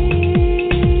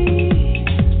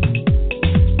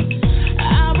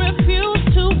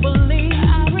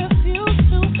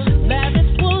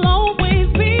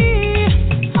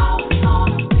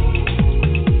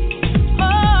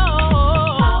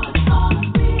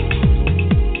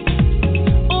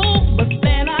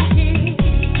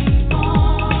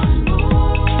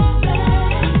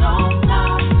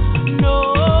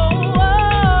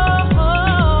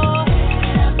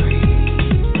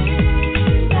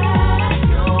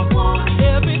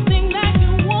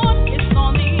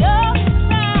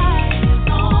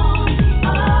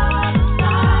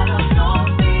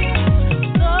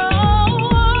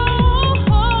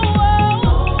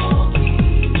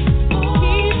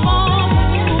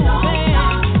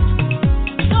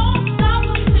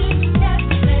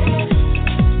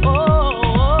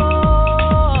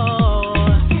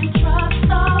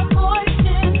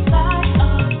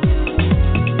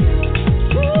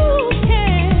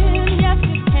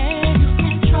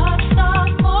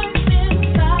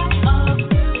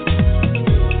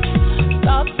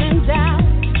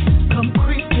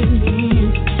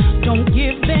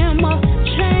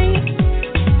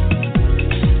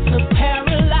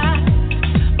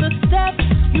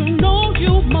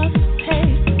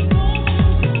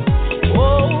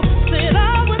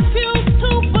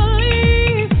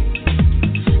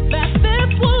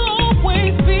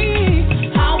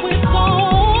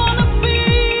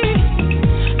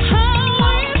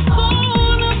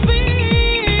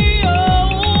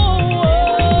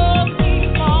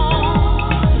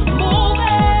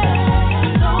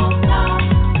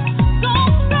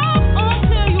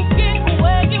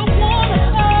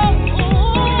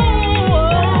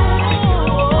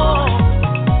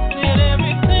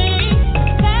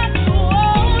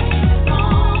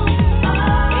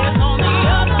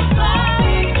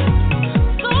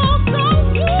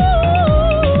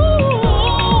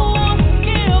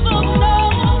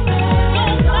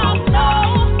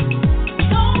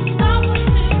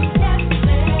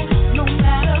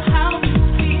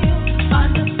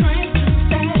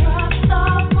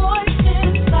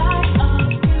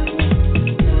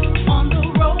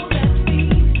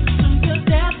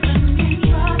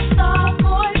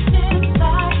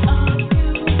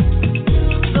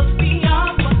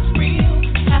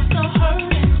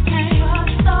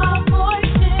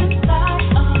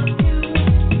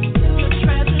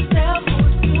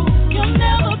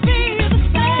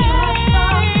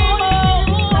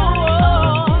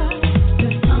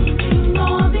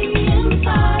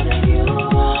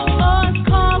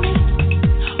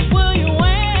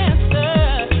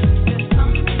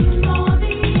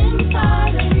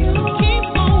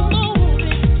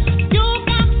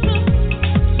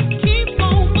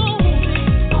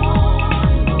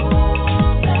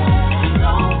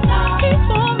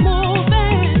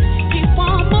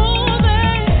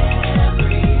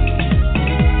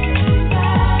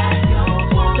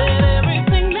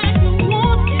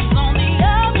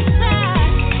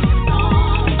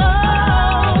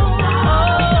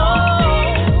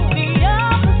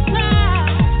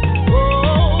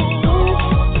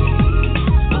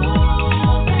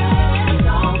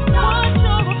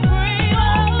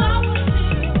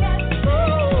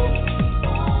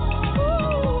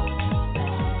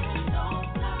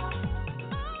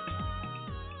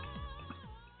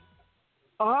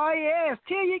 Oh, yes.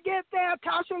 Till you get there,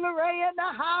 Tasha LaRae in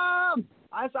the house.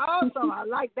 That's awesome. I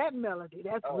like that melody.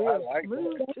 That's real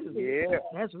smooth, too. Yeah.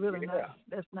 That's really nice.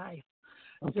 That's nice.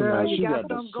 I'm Girl, you she got got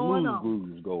the something going smooth on.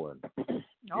 grooves going.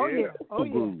 Oh, yeah. Oh,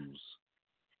 yeah. Grooves.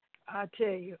 I tell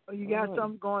you, you got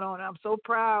something going on. I'm so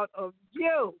proud of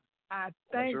you. I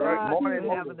thank God for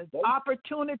having the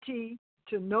opportunity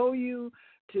to know you,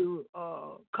 to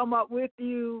come up with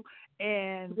you,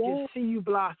 and to see you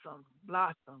blossom.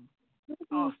 Thank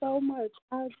you so much.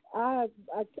 I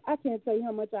can't tell you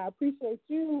how much I appreciate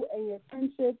you and your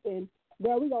friendship, and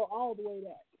girl, we go all the way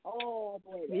back. All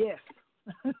the way back. Yes.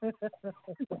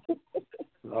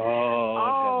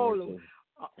 All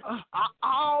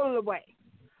the way.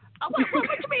 What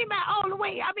you mean by all the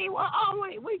way? I mean, all the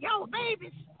way. We your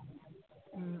babies.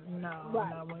 No,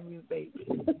 not when we were babies.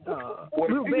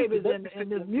 We were babies in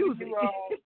this music.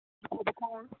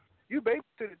 You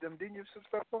babysitted them, didn't you, Sister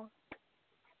Pepper?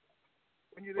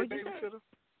 When you their babysitter?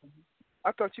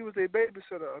 I thought you was their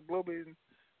babysitter, a global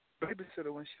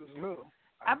babysitter when she was little.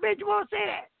 I bet you won't say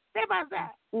that. Say about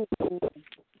that.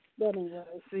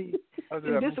 See,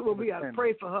 this is what we got to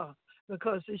pray for her.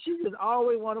 Because she just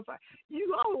always want to fight.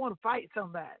 You always want to fight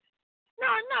somebody. No,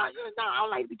 I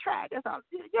don't like to be tried. That's all.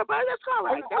 Yeah, but that's all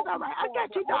right. That's all right. I got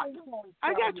you, doctor.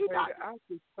 I got you, doctor. I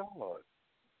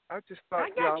just thought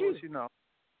y'all was, you know.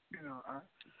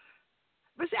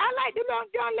 But see, I like the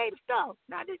young lady stuff.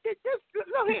 Now, this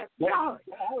look here, y'all.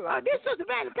 This is the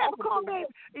Vanity Peppercorn,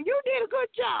 baby. And you did a good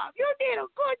job.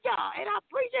 And I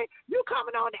appreciate you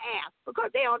coming on the air because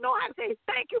they don't know how to say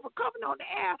thank you for coming on the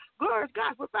air. Glorious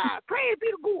Gospel 5. Praise be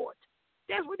to God.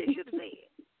 That's what they should have said.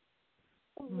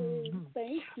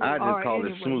 Thank you. I just call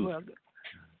it smooth. Well,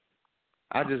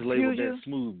 I just labeled that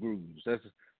smooth grooves. I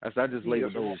just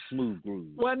labeled those smooth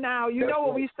grooves. Well, now, you know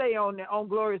what we say on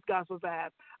Glorious Gospel Vibes.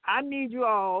 I need you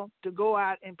all to go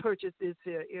out and purchase this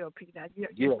LP. Now,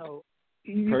 you know,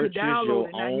 you can download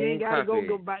it. Now, you ain't got to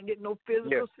go buy and get no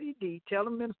physical CD. Tell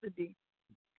them, Minister D.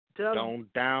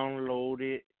 Don't download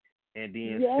it and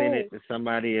then send it to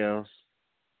somebody else.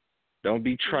 Don't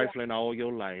be trifling all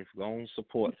your life. Go and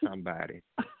support somebody.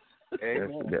 You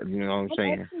know what I'm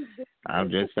saying? I'm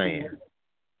just saying.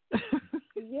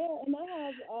 Yeah, and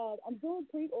I'm doing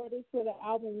pre-orders for the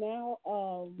album now,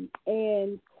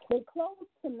 and they close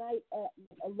tonight at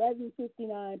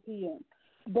 11:59 p.m.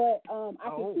 But I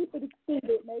can keep it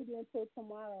extended maybe until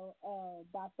tomorrow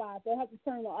by 5. They have to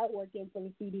turn the artwork in for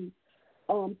the CD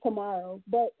tomorrow.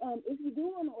 But if you do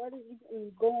want to order, you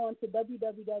can go on to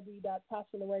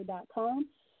www.tashalarae.com,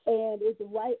 and it's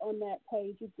right on that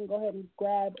page. You can go ahead and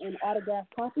grab an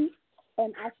autographed copy.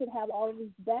 And I should have all of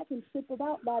these back and ship them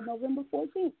out by November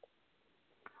 14th.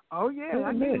 Oh, yeah.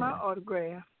 I need my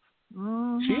autograph.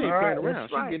 Mm-hmm. She ain't playing around.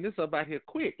 She's getting this up out here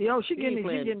quick. She getting it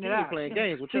out. She ain't playing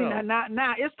games with y'all.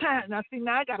 Now it's time. Now,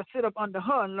 I got to sit up under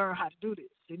her and learn how to do this.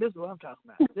 See, this is what I'm talking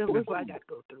about. This is what I got to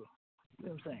go through. You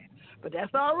know what I'm saying? But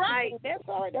that's all right. That's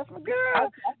all right. That's my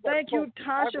girl. Thank you,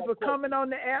 Tasha, for coming on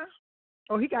the air.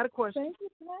 Oh, he got a question. Thank you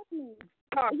for having me.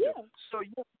 Tasha, so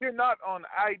you're not on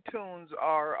iTunes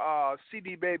or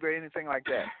CD Baby or anything like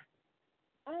that?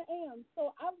 I am.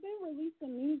 So I've been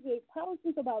releasing music probably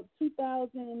since about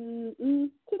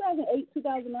 2008,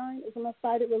 2009 is when I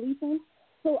started releasing.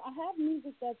 So I have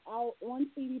music that's out on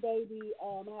CD Baby.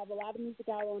 I have a lot of music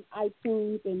out on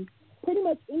iTunes and pretty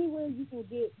much anywhere you can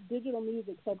get digital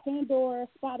music. So Pandora,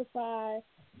 Spotify,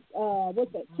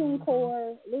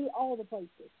 TuneCore, literally all the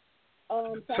places.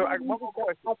 So I one more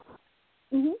question.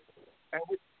 And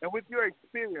with your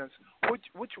experience, which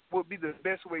would be the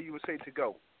best way you would say to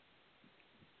go?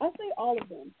 I say all of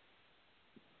them.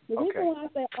 The reason why I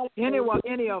say all of them,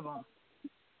 any of them.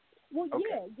 Well,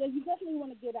 yeah, you definitely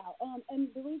want to get out. And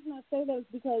the reason I say that is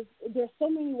because there's so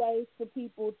many ways for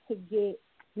people to get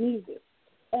music,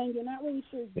 and you're not really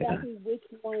sure exactly which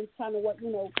one's kind of what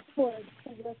for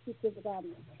your specific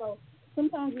audience. So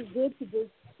sometimes it's good to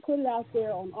just put it out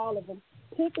there on all of them.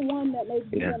 Pick one that maybe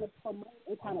you're going to promote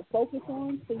and kind of focus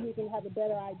on, so you can have a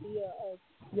better idea of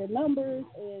your numbers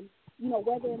and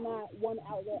whether or not one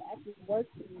outlet actually works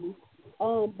for you.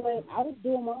 But I would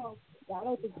do them all. I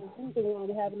don't think there's anything wrong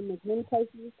with having them as many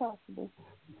places as possible.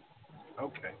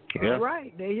 Okay. Yeah. All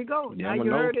right. There you go. Now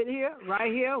you heard it here,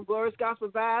 right here. Glorious Gospel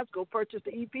Vibes. Go purchase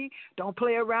the EP. Don't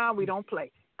play around. We don't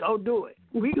play. Go do it.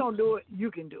 We gonna do it. You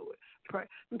can do it.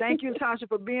 Thank you, Tasha,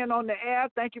 for being on the air.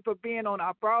 Thank you for being on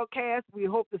our broadcast. We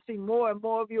hope to see more and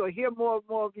more of you or hear more and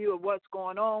more of you of what's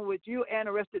going on with you and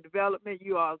Arrested Development.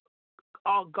 You are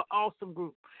awesome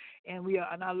group, and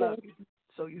I love you.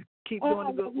 So you keep doing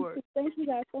the good work. Thank you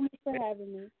guys so much for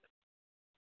having me.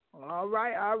 All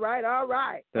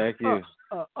right. Thank you.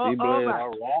 All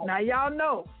right. Now y'all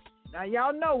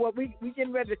know what we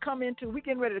getting ready to come into. We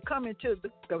getting ready to come into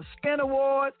the Spin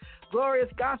Awards. Glorious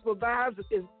Gospel Vibes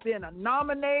is being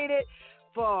nominated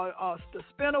for the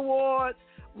Spin Awards.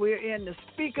 We're in the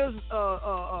speakers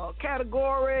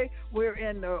category. We're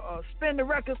in the Spin the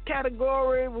Records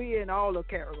category. We're in all the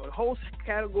categories. Host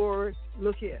category.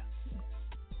 Look here.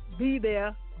 Be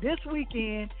there this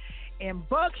weekend in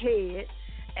Buckhead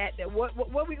at the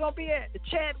what we gonna be at? The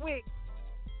Chadwick.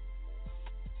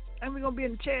 And we're gonna be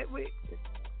in the Chadwick.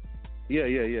 Yeah.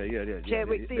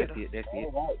 Chadwick Theater. That's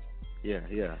it.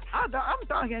 Yeah. I'm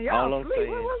talking y'all. All I'm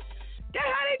saying. That's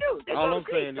how they do. They all go I'm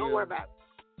to saying Don't is. worry about it.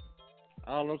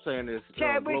 All I'm saying is,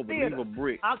 Chadwick Global, Theater. leave a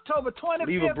brick. October 25th.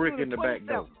 Leave a brick through in the the back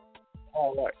door.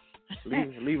 All right.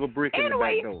 Leave a brick in the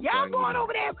back door. Y'all going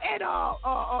over there at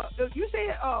you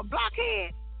said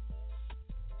Blockhead.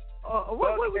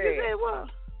 What did you say it was?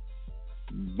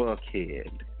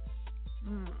 Buckhead.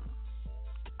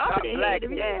 Up in the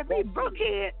head,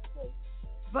 Buckhead,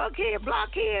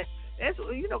 Blockhead. That's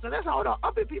because that's all the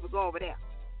uppity people go over there.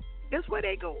 That's where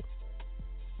they go.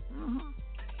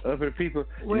 Uppity people.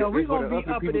 Well, we're gonna be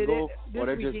uppity go, this or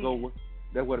they weekend. just go.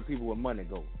 That's where the people with money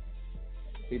go.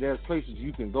 See, there's places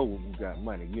you can go when you got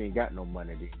money. You ain't got no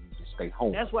money, then you just stay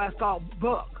home. That's why it's called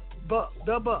the Buck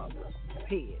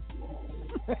Head.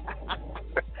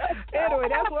 Anyway,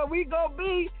 that's where we gonna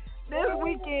be this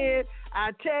weekend.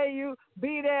 I tell you,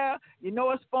 be there. You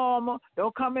know it's formal.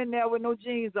 Don't come in there with no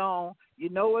jeans on. You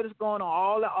know what is going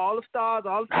on. All the stars,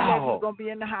 all the celebrities gonna be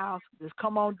in the house. Just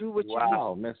come on, do what you do.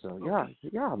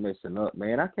 Y'all messing up,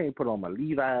 man. I can't put on my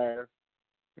Levi's.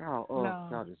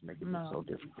 Y'all just making it so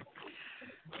difficult.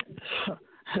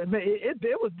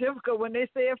 It was difficult when they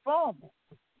said formal.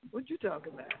 What you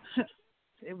talking about?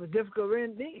 It was difficult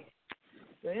in then.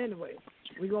 So anyway,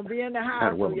 we're gonna be in the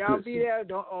house, so y'all be there.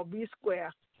 Don't be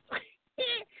square.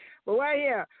 But right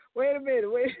here, wait a minute,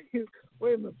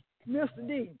 Mr.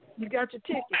 D, you got your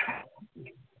ticket.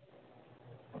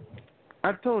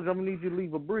 I told you I'm gonna need you to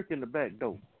leave a brick in the back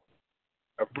door.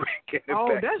 A brick in the back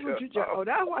door. That's what you just. Oh,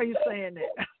 that's why you saying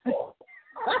that.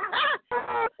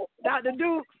 Dr.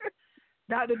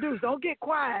 Dukes, don't get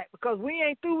quiet because we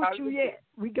ain't through with you yet.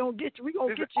 We gonna get you. We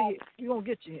gonna get you here. We gonna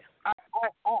get you here. I'm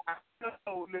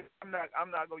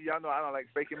not gonna. Y'all know I don't like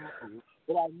faking moves,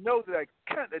 but I know that I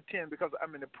can't attend because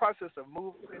I'm in the process of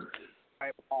moving.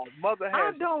 My mother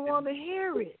has. I don't want to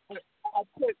hear it.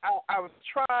 I was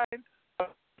trying.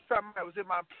 Something that was in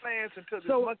my plans until this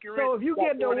monkey. So if you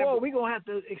get the award, we're gonna have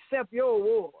to accept your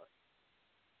award.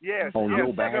 Yes. On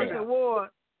your behalf. Award.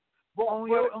 On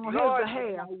his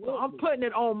behalf. I'm putting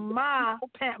it on my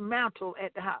mantle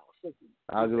at the house.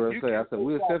 I was going to say,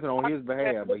 we'll accept it on his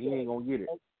behalf, but he ain't going to get it.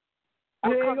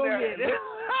 He ain't going to get it.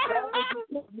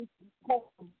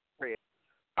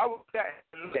 I will get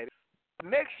it.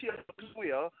 Next year as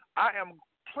well, I am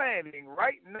planning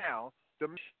right now to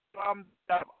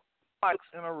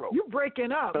mics in a row. You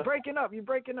breaking up. You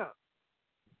breaking up.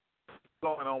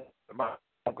 Going on. I'm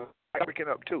breaking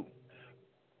up too.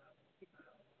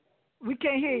 We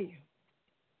can't hear you.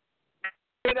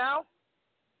 Hear now?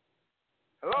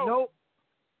 Hello? Nope.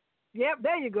 Yep,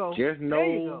 there you go. Just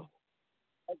know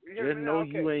Okay.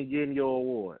 you ain't getting your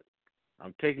award.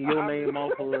 I'm taking your name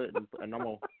off of it, and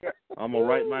I'm gonna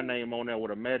write my name on there with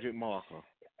a magic marker.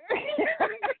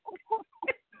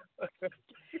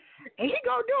 And he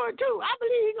gonna do it too. I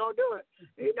believe he gonna do it.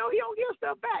 He don't give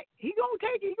stuff back. He gonna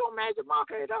take it. He gonna magic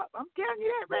marker it up. I'm telling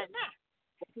you that right now.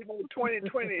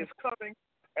 2020 is coming.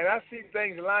 And I see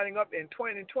things lining up in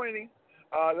 2020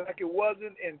 like it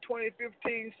wasn't in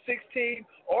 2015, 16,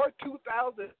 or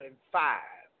 2005.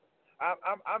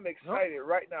 I'm excited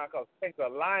right now because things are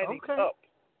lining up.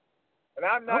 And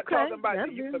I'm not talking about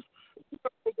you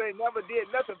because they never did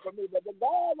nothing for me, but the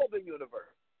God of the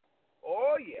universe.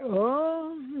 Oh, yeah.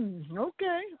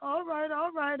 Okay. All right.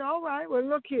 Well,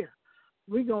 look here.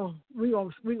 We're gonna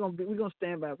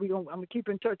stand by. I'm gonna keep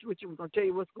in touch with you. We're gonna tell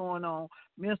you what's going on.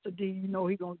 Mr. D, he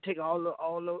gonna take all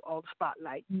the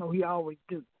spotlight. He always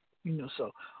do.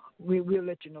 So we'll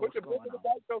let you know what's going on.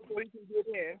 So he can get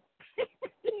in.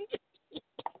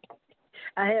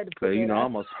 I had to put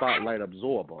I'm a spotlight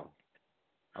absorber.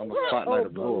 I'm a spotlight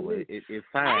absorber. It's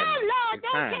fine. Oh Lord, it's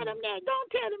don't fine. tell him that.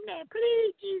 Don't tell him that,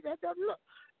 please, Jesus. Look,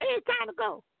 it's time to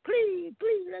go. Please,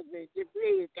 please,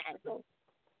 time to go.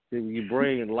 When you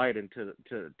bring light into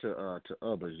to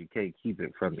others, you can't keep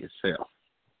it from yourself.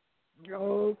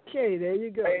 Okay, there you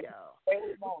go, y'all.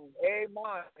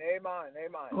 Amen.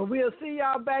 Well, we'll see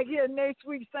y'all back here next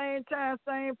week, same time,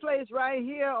 same place, right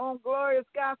here on Glorious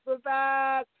Gospel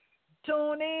Vibes.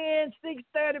 Tune in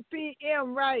 6:30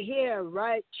 p.m. right here,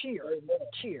 right cheer.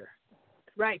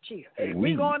 Right here.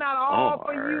 We're going out all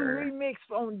for you remix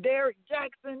from Derek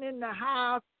Jackson in the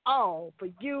house. All for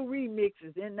you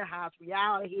remixes in the house. We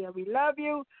out of here. We love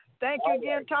you. Thank you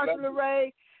again, Tasha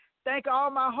LaRae. Thank all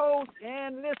my hosts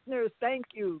and listeners.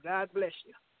 Thank you. God bless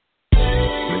you.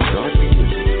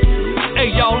 Hey,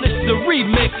 y'all, this is the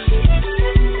remix.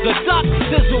 The Doc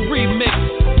Sizzle remix.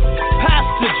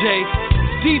 Pastor J,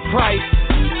 D Price,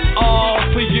 all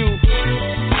for you.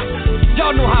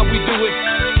 Y'all know how we do it.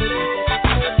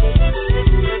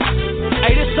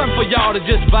 Hey, this something for y'all to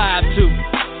just vibe to.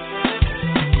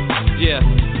 Yeah.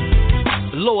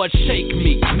 Lord, shake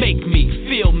me, make me,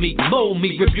 feel me, mold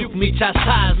me, rebuke me,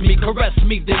 chastise me, caress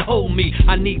me, then hold me.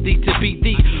 I need thee to be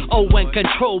thee, oh, and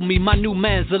control me. My new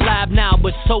man's alive now,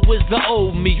 but so is the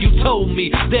old me. You told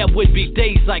me there would be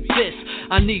days like this.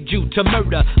 I need you to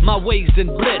murder my ways in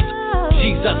bliss.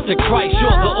 Jesus the Christ,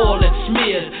 you're the oil that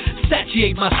smears.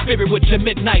 Satiate my spirit with your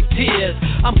midnight tears.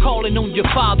 I'm calling on your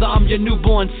father, I'm your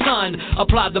newborn son.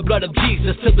 Apply the blood of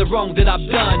Jesus to the wrong that I've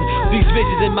done. These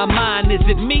visions in my mind, is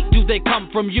it me? Do they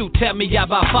come from you? Tell me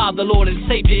about Father, Lord, and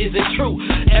Savior, is it true?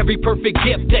 Every perfect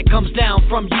gift that comes down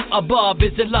from you above,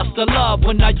 is it lust or love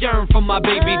when I yearn for my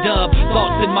baby dove?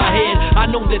 Thoughts in my head, I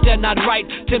know that they're not right.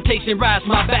 Temptation rides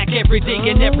my back every day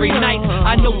and every night.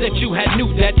 I know that you had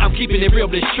knew that. I'm keeping it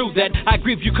real, it's true that I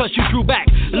grieve you cause you drew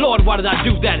back. Lord, why did I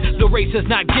do that? The race is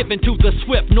not given to the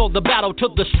swift, nor the battle to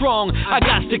the strong. I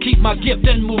got to keep my gift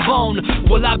and move on.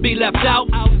 Will I be left out?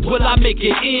 Will I make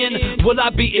it in? Will I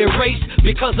be erased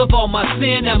because of all my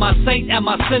sin? Am I saint? Am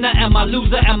I sinner? Am I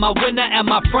loser? Am I winner?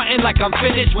 Am I fronting like I'm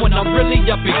finished when I'm really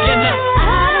a beginner?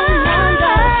 I don't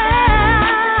understand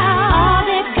all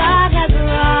that God has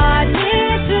brought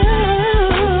me through.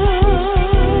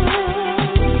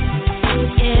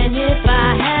 And if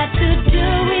I had to do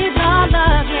it all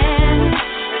again,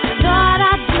 Lord,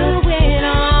 I'd do it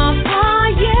all for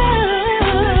you.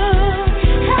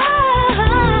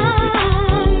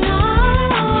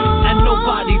 And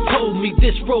nobody told me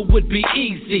this road would be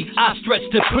easy. I stretch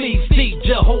to please thee,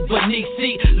 Jehovah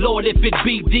Nisi. Lord, if it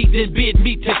be thee, then bid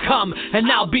me to come,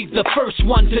 and I'll be the first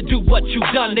one to do what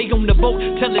you've done. They on the boat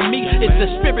telling me it's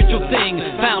a spiritual thing.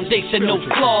 Foundation, no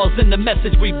flaws in the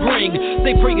message we bring.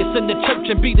 They bring us in the church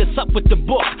and beat us up with the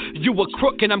book. You a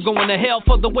crook and I'm going to hell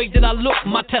for the way that I look.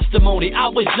 My testimony, I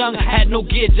was young, had no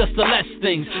gear just to less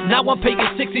things. Now I'm paying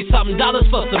 $60-something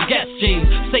for some gas jeans.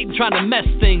 Satan trying to mess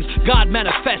things, God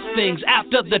manifests things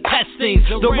after the testings.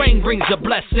 The rain brings the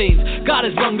blessings. God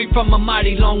has brought me from a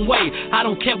mighty long way. I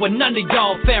don't care what none of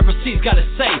y'all Pharisees gotta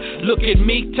say. Look at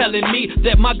me, telling me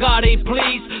that my God ain't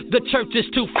pleased. The church is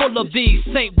too full of these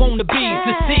saint wannabes.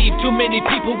 Deceive too many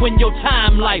people in your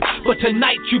time life. But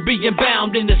tonight you being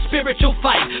bound in the spiritual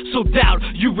fight. So doubt,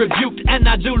 you rebuked, and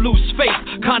I do lose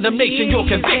faith. Condemnation, you're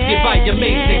convicted by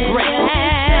amazing grace.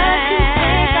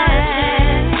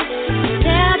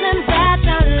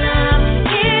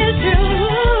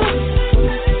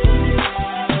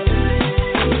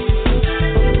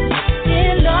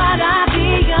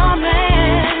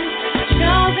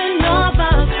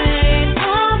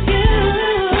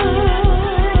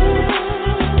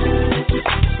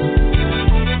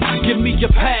 Your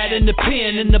pad and the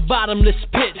pen in the bottomless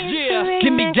pit. Yeah,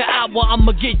 give me the hour,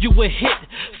 I'ma give you a hit.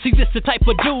 See, this the type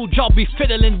of dude y'all be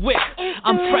fiddling with.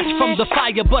 I'm fresh from the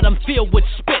fire, but I'm filled with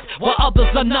spit. While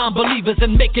others are non-believers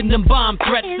and making them bomb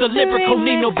threats. The lyrical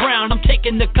Nino Brown, I'm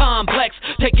taking the complex.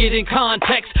 Take it in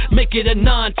context, make it a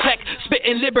non-check.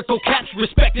 Spitting lyrical cats,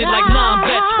 respected like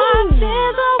non-vets.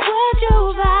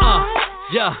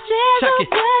 Yeah, check it.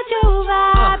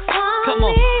 Come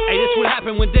on. Hey, this what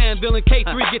happened when Danville and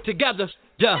K3 get together.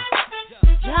 Yeah.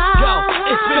 Yo,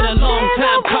 it's been a long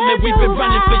time coming. We've been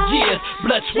running for years.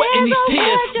 Blood, sweat, and these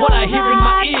tears. What I hear in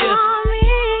my ears.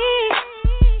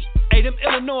 Hey, them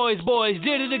Illinois boys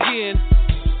did it again.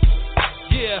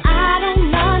 Yeah. I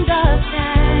don't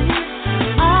understand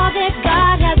all that God